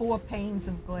 Like 4 panes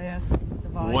of glass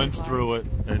divided. Went through it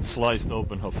and sliced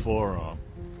open her forearm.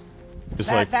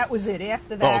 That was it.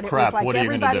 After that, oh crap! it was like what are you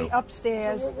going to everybody do?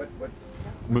 Upstairs.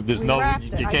 There's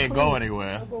you can't go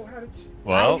anywhere.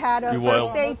 Well, I had a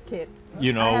first aid kit.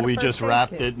 You know, we just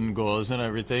wrapped it in gauze and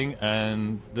everything,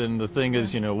 and then the thing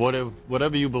is, you know,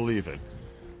 whatever you believe in,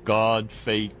 God,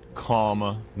 fate,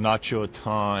 karma, not your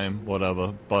time,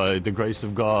 whatever, by the grace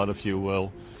of God, if you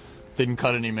will, didn't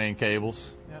cut any main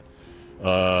cables.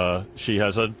 She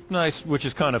has a nice, which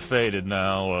is kind of faded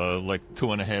now, like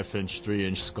 2.5-inch,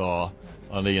 3-inch scar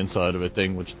on the inside of a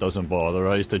thing, which doesn't bother.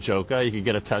 I used to joke, oh, you could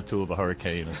get a tattoo of a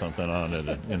hurricane or something on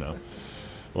it, you know,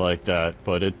 like that.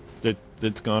 But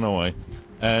it's gone away.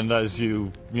 And as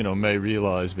you may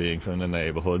realize, being from the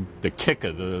neighborhood, the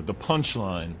kicker, the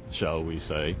punchline, shall we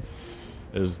say,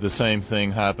 is the same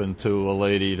thing happened to a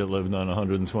lady that lived on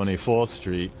 124th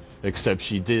Street, except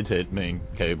she did hit main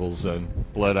cables and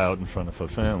bled out in front of her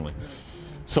family.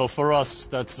 So for us,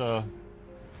 that's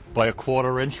by a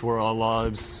 1/4 inch were our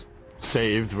lives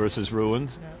saved versus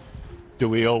ruined. Yeah. Do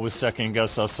we always second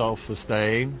guess ourselves for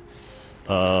staying?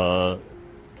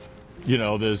 you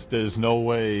know, there's no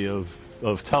way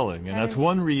of telling. And that's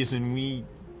one reason we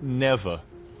never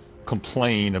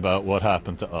complain about what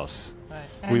happened to us.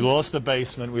 We lost the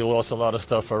basement, we lost a lot of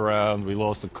stuff around, we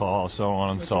lost the car, so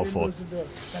on and so forth.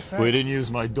 We didn't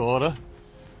use my daughter.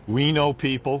 We know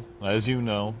people, as you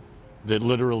know, that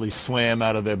literally swam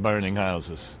out of their burning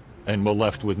houses and were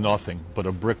left with nothing but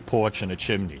a brick porch and a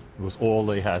chimney. It was all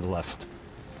they had left.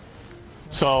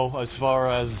 So as far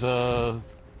as,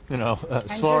 you know,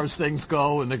 as far as things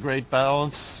go in the great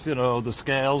balance, you know, the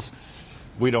scales,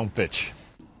 we don't bitch.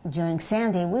 During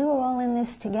Sandy, we were all in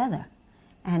this together.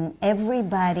 And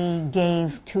everybody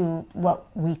gave to what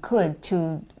we could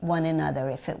to one another.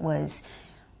 If it was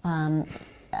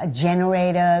a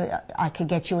generator, I could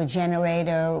get you a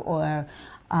generator, or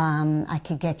I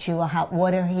could get you a hot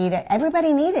water heater.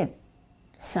 Everybody needed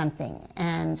something.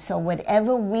 And so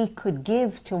whatever we could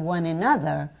give to one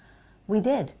another, we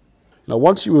did. Now,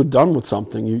 once you were done with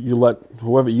something, you let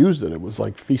whoever used it. It was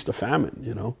like feast or famine,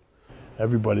 you know?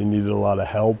 Everybody needed a lot of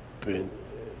help, and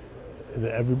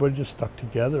everybody just stuck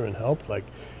together and helped. Like,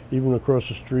 even across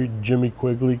the street, Jimmy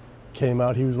Quigley came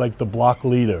out. He was like the block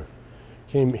leader.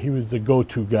 He was the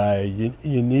go-to guy.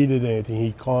 You needed anything,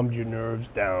 he calmed your nerves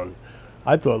down.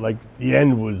 I thought like the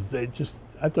end was,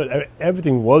 I thought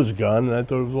everything was gone, and I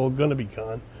thought it was all going to be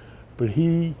gone. But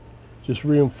he just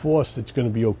reinforced it's going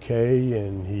to be okay,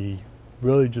 and he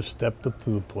really just stepped up to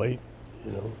the plate,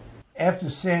 you know. After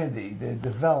Sandy, they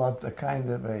developed a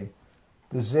kind of a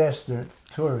disaster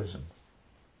tourism.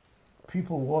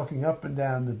 People walking up and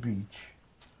down the beach,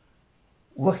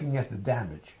 looking at the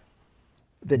damage.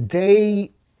 The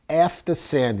day after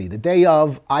Sandy, the day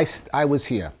of, I was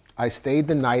here. I stayed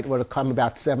the night. It would have come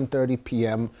about 7:30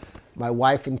 p.m. My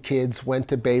wife and kids went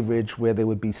to Bay Ridge where they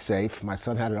would be safe. My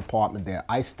son had an apartment there.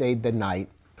 I stayed the night.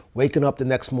 Waking up the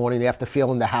next morning after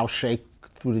feeling the house shake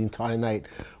through the entire night,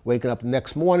 waking up the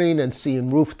next morning and seeing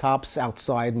rooftops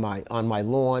outside on my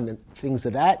lawn and things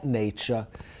of that nature.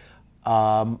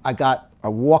 I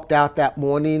walked out that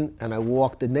morning and I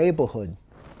walked the neighborhood.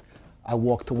 I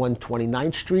walked to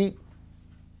 129th Street,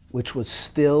 which was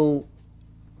still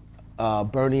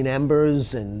burning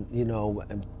embers, and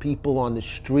and people on the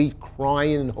street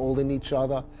crying and holding each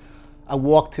other. I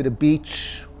walked to the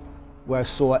beach, where I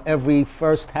saw every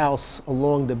first house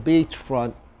along the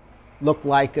beachfront looked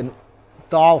like a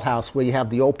dollhouse, where you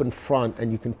have the open front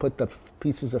and you can put the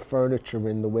pieces of furniture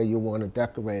in the way you want to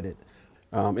decorate it.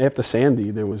 After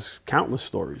Sandy, there was countless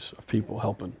stories of people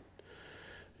helping.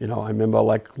 You know, I remember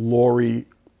like Lori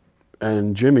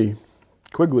and Jimmy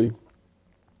Quigley.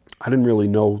 I didn't really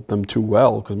know them too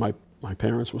well because my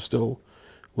parents were still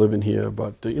living here,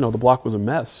 but the block was a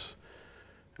mess.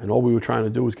 And all we were trying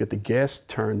to do was get the gas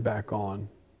turned back on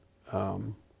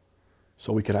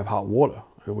so we could have hot water.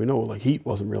 And we know like heat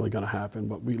wasn't really going to happen,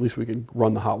 but at least we could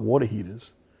run the hot water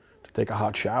heaters to take a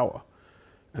hot shower.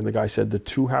 And the guy said the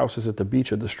 2 houses at the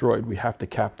beach are destroyed. We have to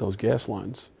cap those gas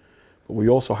lines. But we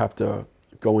also have to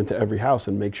go into every house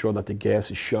and make sure that the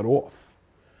gas is shut off.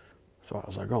 So I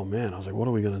was like, oh man, I was like, what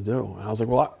are we going to do? And I was like,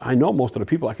 well, I know most of the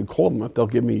people. I can call them if they'll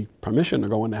give me permission to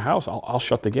go in their house. I'll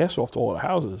shut the gas off to all the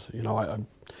houses. You know, in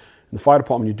the fire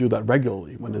department, you do that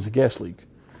regularly when there's a gas leak.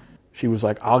 She was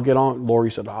like, I'll get on, Lori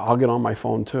said, I'll get on my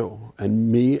phone too. And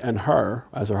me and her,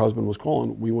 as her husband was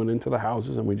calling, we went into the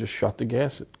houses and we just shut the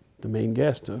gas, the main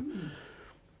gas to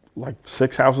like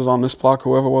 6 houses on this block,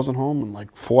 whoever wasn't home, and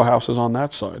like 4 houses on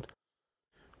that side.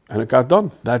 And it got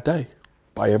done that day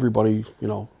by everybody,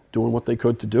 doing what they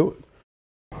could to do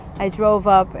it. I drove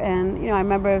up and, I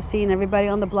remember seeing everybody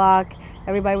on the block.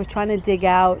 Everybody was trying to dig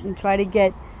out and try to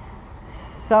get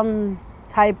some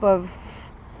type of,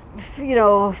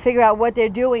 figure out what they're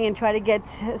doing and try to get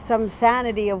some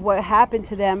sanity of what happened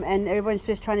to them. And everyone's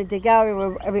just trying to dig out.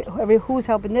 Who's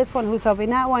helping this one? Who's helping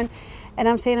that one? And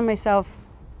I'm saying to myself,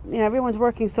 everyone's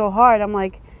working so hard. I'm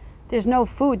like, there's no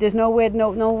food. There's nowhere,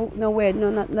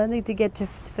 nothing to get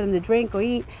for them to drink or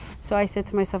eat. So I said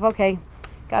to myself, okay,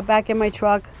 got back in my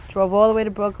truck, drove all the way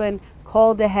to Brooklyn,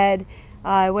 called ahead.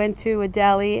 I went to a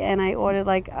deli and I ordered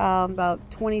like about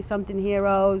 20-something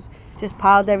heroes, just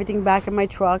piled everything back in my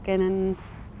truck, and then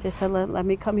just said, let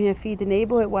me come here and feed the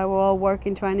neighborhood while we're all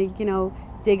working, trying to,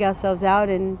 dig ourselves out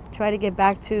and try to get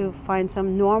back to find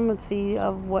some normalcy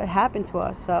of what happened to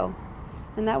us. So,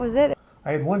 and that was it.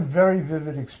 I had one very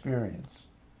vivid experience.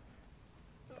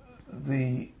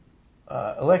 The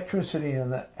electricity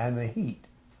and the heat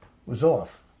was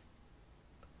off.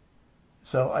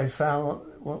 So I found,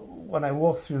 when I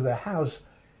walked through the house,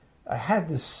 I had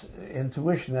this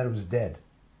intuition that it was dead.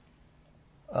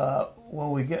 The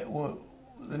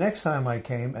next time I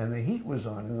came and the heat was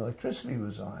on and the electricity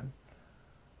was on,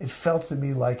 it felt to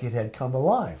me like it had come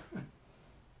alive.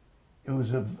 It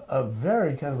was a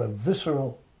very kind of a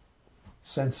visceral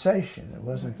sensation. It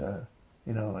wasn't a,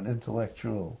 you know, an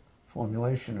intellectual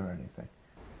formulation or anything.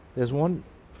 There's one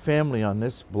family on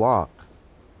this block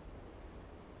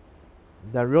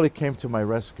that really came to my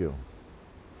rescue,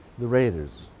 the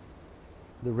Rayders.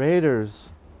 The Rayders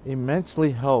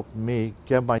immensely helped me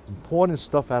get my important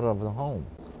stuff out of the home.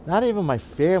 Not even my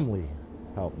family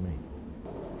helped me.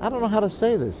 I don't know how to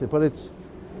say this, but it's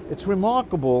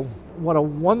remarkable what a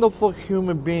wonderful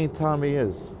human being Tommy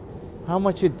is. How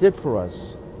much he did for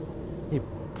us. He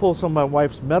pulled some of my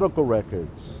wife's medical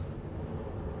records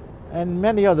and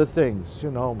many other things,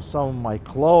 you know, some of my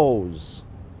clothes.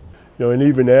 You know, and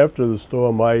even after the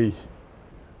storm, I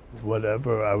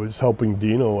was helping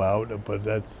Dino out, but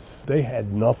they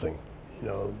had nothing. You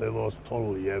know, they lost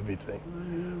totally everything.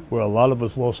 Where a lot of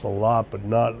us lost a lot, but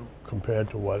not compared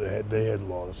to what they had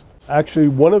lost. Actually,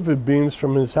 one of the beams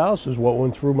from his house is what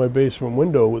went through my basement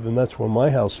window, and that's when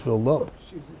my house filled up.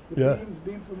 Yeah.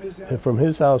 Beam from his house? And from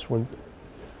his house went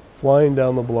flying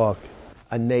down the block.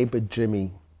 A neighbor,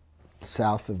 Jimmy,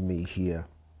 south of me here,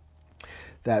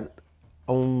 that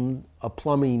owned a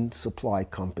plumbing supply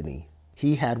company.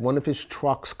 He had one of his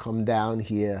trucks come down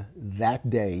here that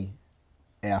day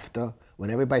after, when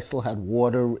everybody still had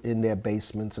water in their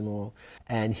basements and all,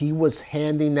 and he was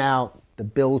handing out the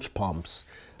bilge pumps,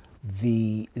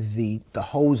 the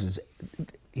hoses.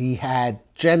 He had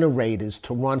generators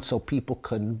to run so people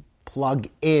could plug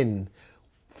in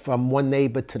from one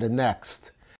neighbor to the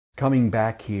next. Coming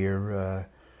back here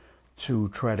to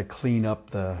try to clean up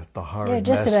the horrid mess.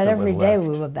 Yeah, just about every day left.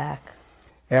 we were back.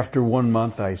 After 1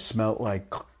 month, I smelt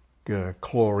like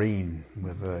chlorine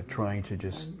with trying to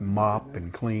just mop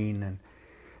and clean, and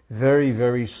very,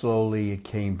 very slowly it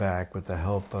came back with the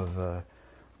help of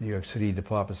New York City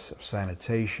Department of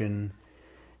Sanitation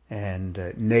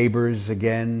and neighbors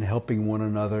again helping one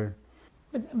another.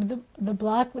 But the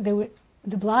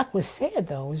block was sad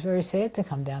though. It was very sad to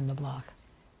come down the block.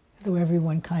 Though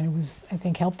everyone kind of was, I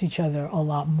think, helped each other a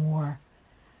lot more.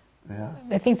 Yeah.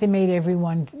 I think they made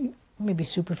everyone maybe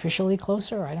superficially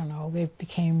closer. I don't know. It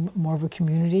became more of a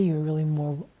community. You were really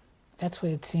more. That's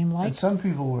what it seemed like. And some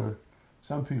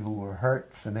people were hurt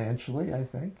financially, I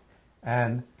think,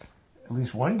 and at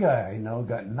least one guy I know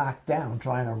got knocked down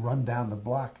trying to run down the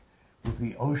block with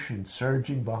the ocean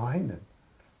surging behind him.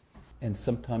 And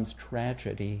sometimes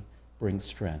tragedy brings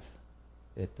strength.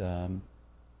 It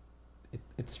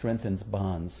strengthens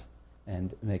bonds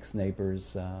and makes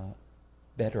neighbors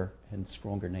better and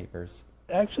stronger neighbors.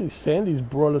 Actually, Sandy's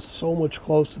brought us so much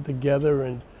closer together,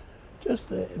 and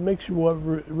just it makes you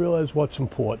realize what's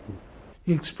important.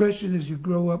 The expression is you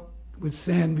grow up with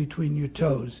sand between your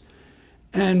toes.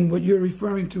 And what you're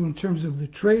referring to in terms of the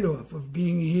trade-off of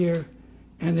being here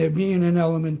and there being an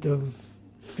element of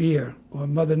fear or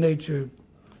Mother Nature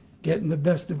getting the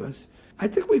best of us. I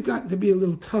think we've gotten to be a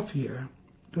little tough here,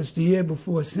 because the year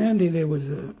before Sandy there was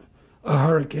a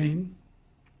hurricane.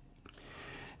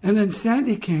 And then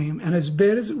Sandy came, and as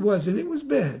bad as it was, and it was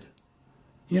bad,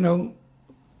 you know,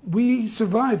 we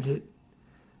survived it.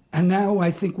 And now I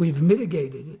think we've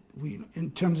mitigated it.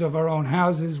 In terms of our own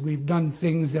houses, we've done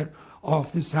things that, oh,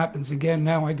 if this happens again,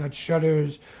 now I got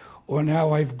shutters, or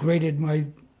now I've graded my,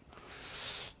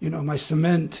 my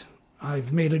cement.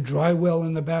 I've made a dry well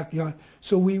in the backyard.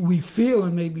 So we feel,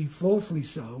 and maybe falsely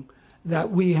so,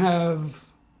 that we have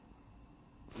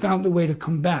found a way to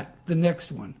combat the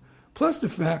next one. Plus the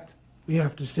fact, we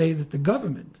have to say that the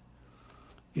government,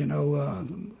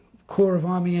 Corps of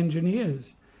Army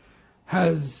Engineers,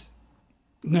 has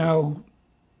now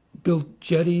built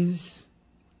jetties,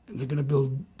 and they're going to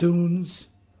build dunes,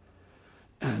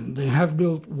 and they have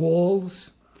built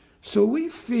walls. So we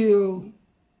feel,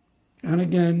 and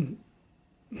again,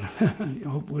 I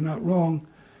hope we're not wrong,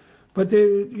 but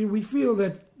we feel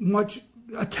that much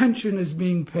attention is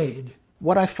being paid.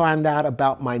 What I find out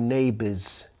about my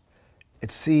neighbors,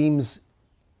 it seems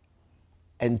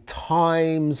in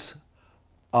times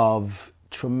of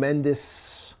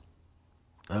tremendous,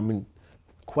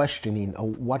 questioning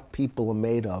of what people are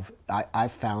made of, I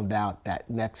found out that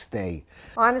next day.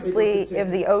 Honestly, if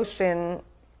the ocean,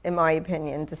 in my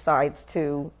opinion, decides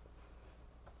to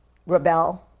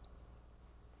rebel,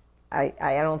 I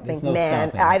don't think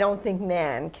I don't think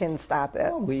man can stop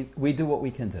it. Well, we do what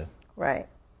we can do. Right.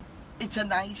 It's a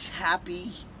nice,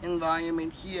 happy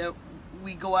environment here.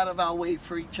 We go out of our way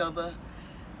for each other,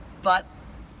 but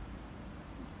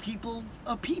people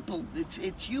are people.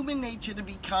 It's human nature to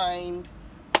be kind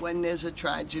when there's a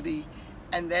tragedy,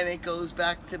 and then it goes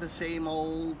back to the same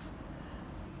old,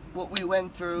 what we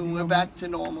went through, we're back to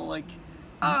normal. Like,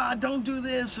 don't do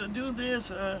this or do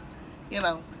this, you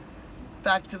know,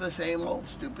 back to the same old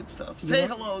stupid stuff. Say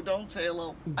hello, don't say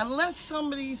hello. Unless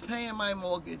somebody's paying my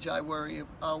mortgage, I'll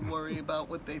worry about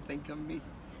what they think of me.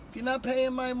 If you're not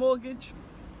paying my mortgage,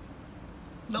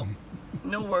 no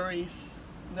worries,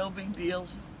 no big deal.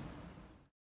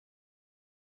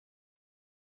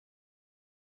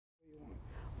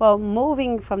 Well,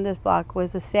 moving from this block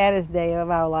was the saddest day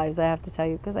of our lives, I have to tell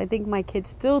you, because I think my kids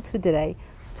still to today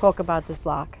talk about this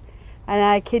block. And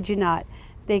I kid you not,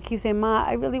 they keep saying, Ma,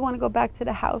 I really want to go back to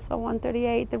the house on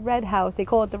 138, the red house. They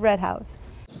call it the red house.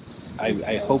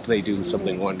 I hope they do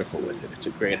something wonderful with it. It's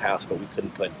a great house, but we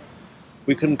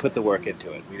couldn't put the work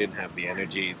into it. We didn't have the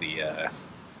energy, the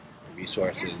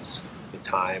resources, the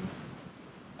time.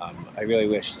 I really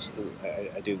wish,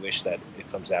 I do wish that it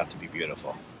comes out to be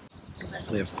beautiful.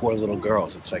 We have 4 little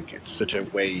girls. It's like, it's such a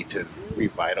way to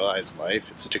revitalize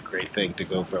life. It's such a great thing to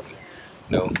go from,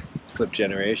 you know, flip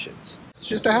generations. It's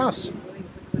just a house.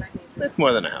 It's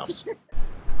more than a house.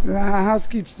 A house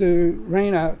keeps the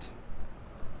rain out,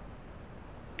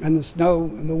 and the snow,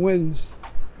 and the winds,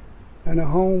 and a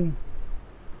home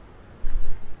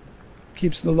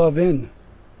keeps the love in.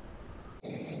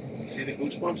 See the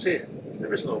goosebumps here?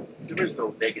 There is no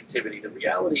negativity. The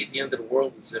reality at the end of the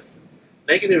world is if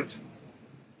negative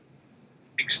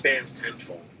expands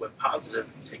tenfold, where positive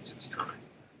takes its time.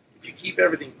 If you keep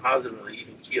everything positive and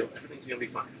even keel, everything's going to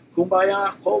be fine.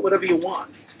 Kumbaya, call it whatever you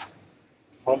want.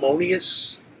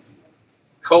 Harmonious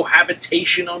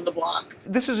cohabitation on the block.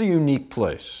 This is a unique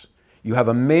place. You have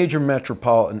a major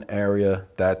metropolitan area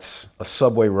that's a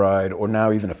subway ride or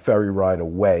now even a ferry ride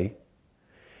away,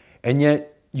 and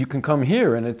yet you can come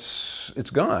here and it's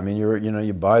gone. I mean,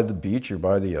 you're by the beach, you're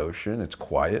by the ocean, it's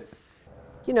quiet.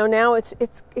 You know, now it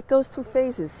goes through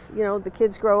phases. You know, the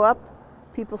kids grow up,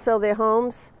 people sell their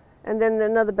homes, and then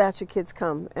another batch of kids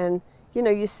come. And, you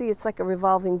know, you see it's like a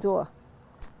revolving door.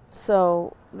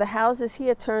 So the houses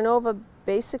here turn over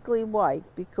basically why?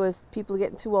 Because people are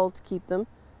getting too old to keep them,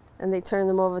 and they turn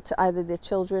them over to either their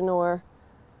children or,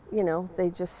 you know,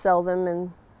 they just sell them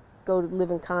and go to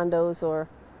live in condos or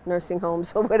nursing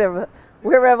homes or whatever,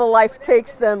 wherever life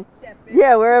takes them.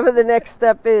 Yeah, wherever the next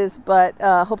step is, but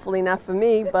hopefully not for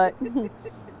me, but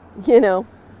you know.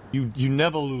 You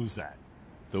never lose that,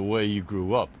 the way you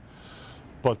grew up.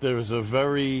 But there is a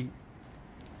very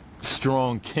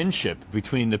strong kinship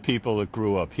between the people that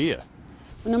grew up here.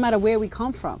 No matter where we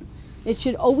come from, it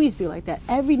should always be like that.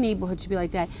 Every neighborhood should be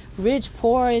like that. Rich,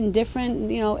 poor,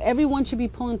 indifferent, you know, everyone should be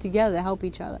pulling together to help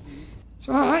each other.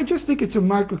 So I just think it's a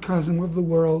microcosm of the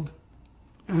world.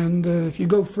 And if you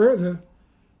go further,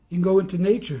 you can go into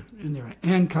nature. And there are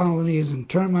ant colonies and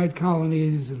termite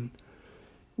colonies. And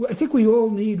I think we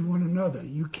all need one another.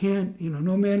 You can't, you know,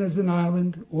 no man is an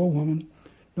island or woman.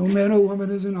 No man or woman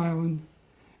is an island.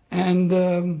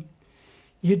 And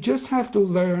you just have to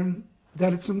learn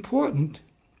that it's important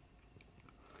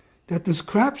that this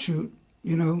crapshoot,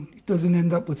 you know, doesn't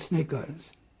end up with snake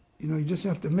eyes. You know, you just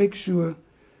have to make sure,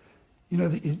 you know,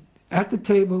 that you're at the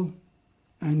table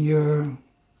and you're...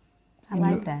 I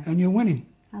like that. And you're winning.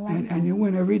 I like that. And you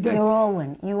win every day. You all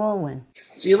win. You all win.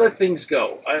 So you let things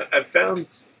go. I've found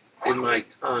in my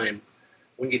time,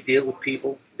 when you deal with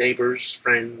people, neighbors,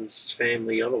 friends,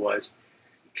 family, otherwise,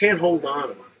 you can't hold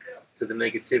on to the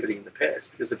negativity in the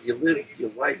past. Because if you live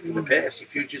your life in the past, your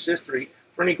future's history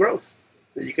for any growth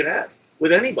that you could have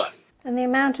with anybody. And the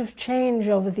amount of change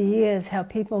over the years, how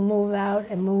people move out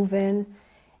and move in,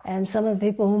 and some of the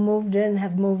people who moved in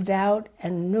have moved out,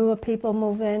 and newer people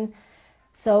move in.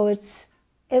 So it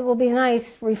will be a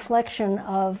nice reflection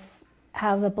of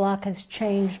how the block has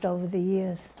changed over the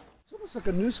years. It's almost like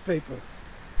a newspaper.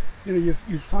 You know,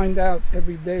 you find out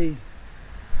every day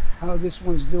how this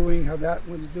one's doing, how that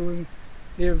one's doing.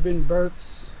 There have been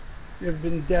births, there have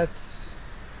been deaths.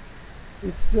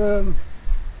 It's, you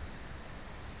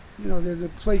know, there's a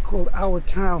play called Our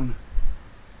Town.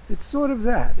 It's sort of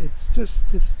that. It's just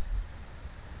this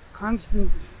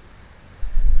constant,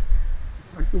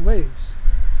 it's like the waves.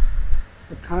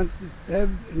 The constant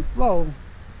ebb and flow,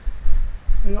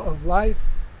 you know, of life,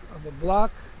 of a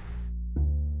block.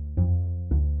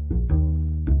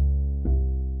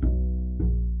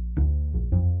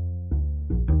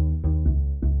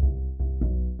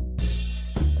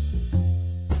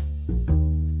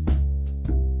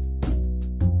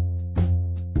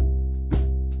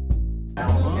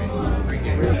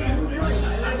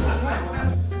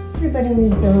 Everybody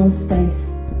needs their own space.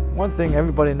 One thing,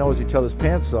 everybody knows each other's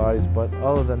pant size, but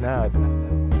other than that...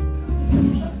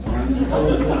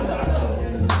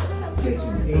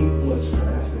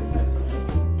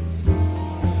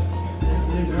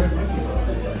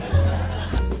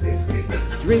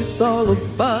 streets all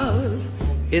abuzz.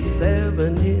 It's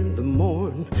 7 in the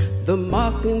morn. The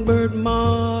mockingbird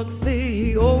mocks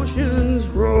the ocean's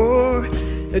roar.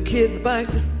 The kids bike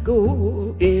to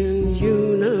school in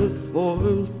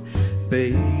uniforms.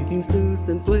 Bathing suits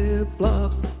and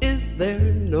flip-flops is their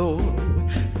norm.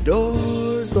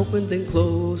 Doors open then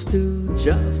close to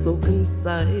jobs so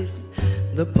concise.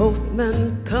 The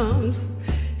postman comes,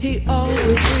 he always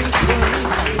rings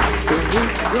twice. The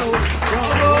roof goes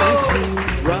strong,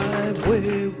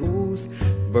 driveway rules,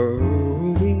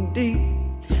 burrowing deep,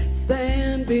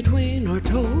 sand between our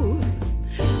toes.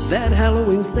 That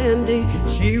Halloween Sandy,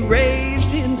 she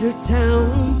raged into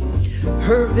town.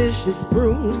 Her vicious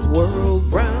brooms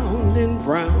whirled round and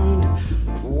round,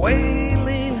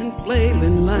 wailing and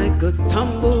flailing like a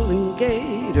tumbling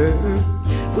gator.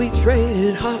 We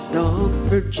traded hot dogs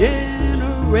for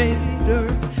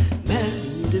generators.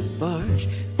 Madame Defarge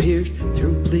pierced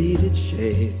through pleated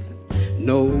shades,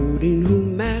 noting who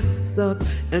masks up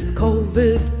as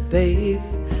COVID faith.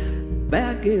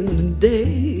 Back in the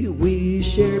day, we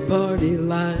shared party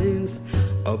lines.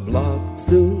 A block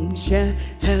Zoom chat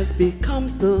has become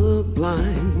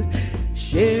sublime.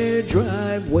 Shared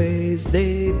driveways,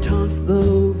 détente's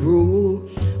the rule.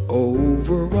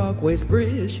 Over Rockways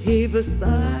Bridge, heave a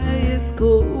sigh, is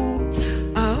cool.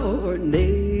 Our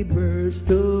neighbors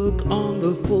took on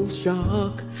the full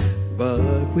shock, but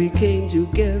we came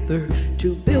together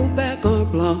to build back our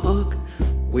block.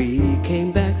 We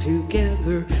came back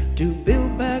together to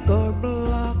build back our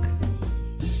block.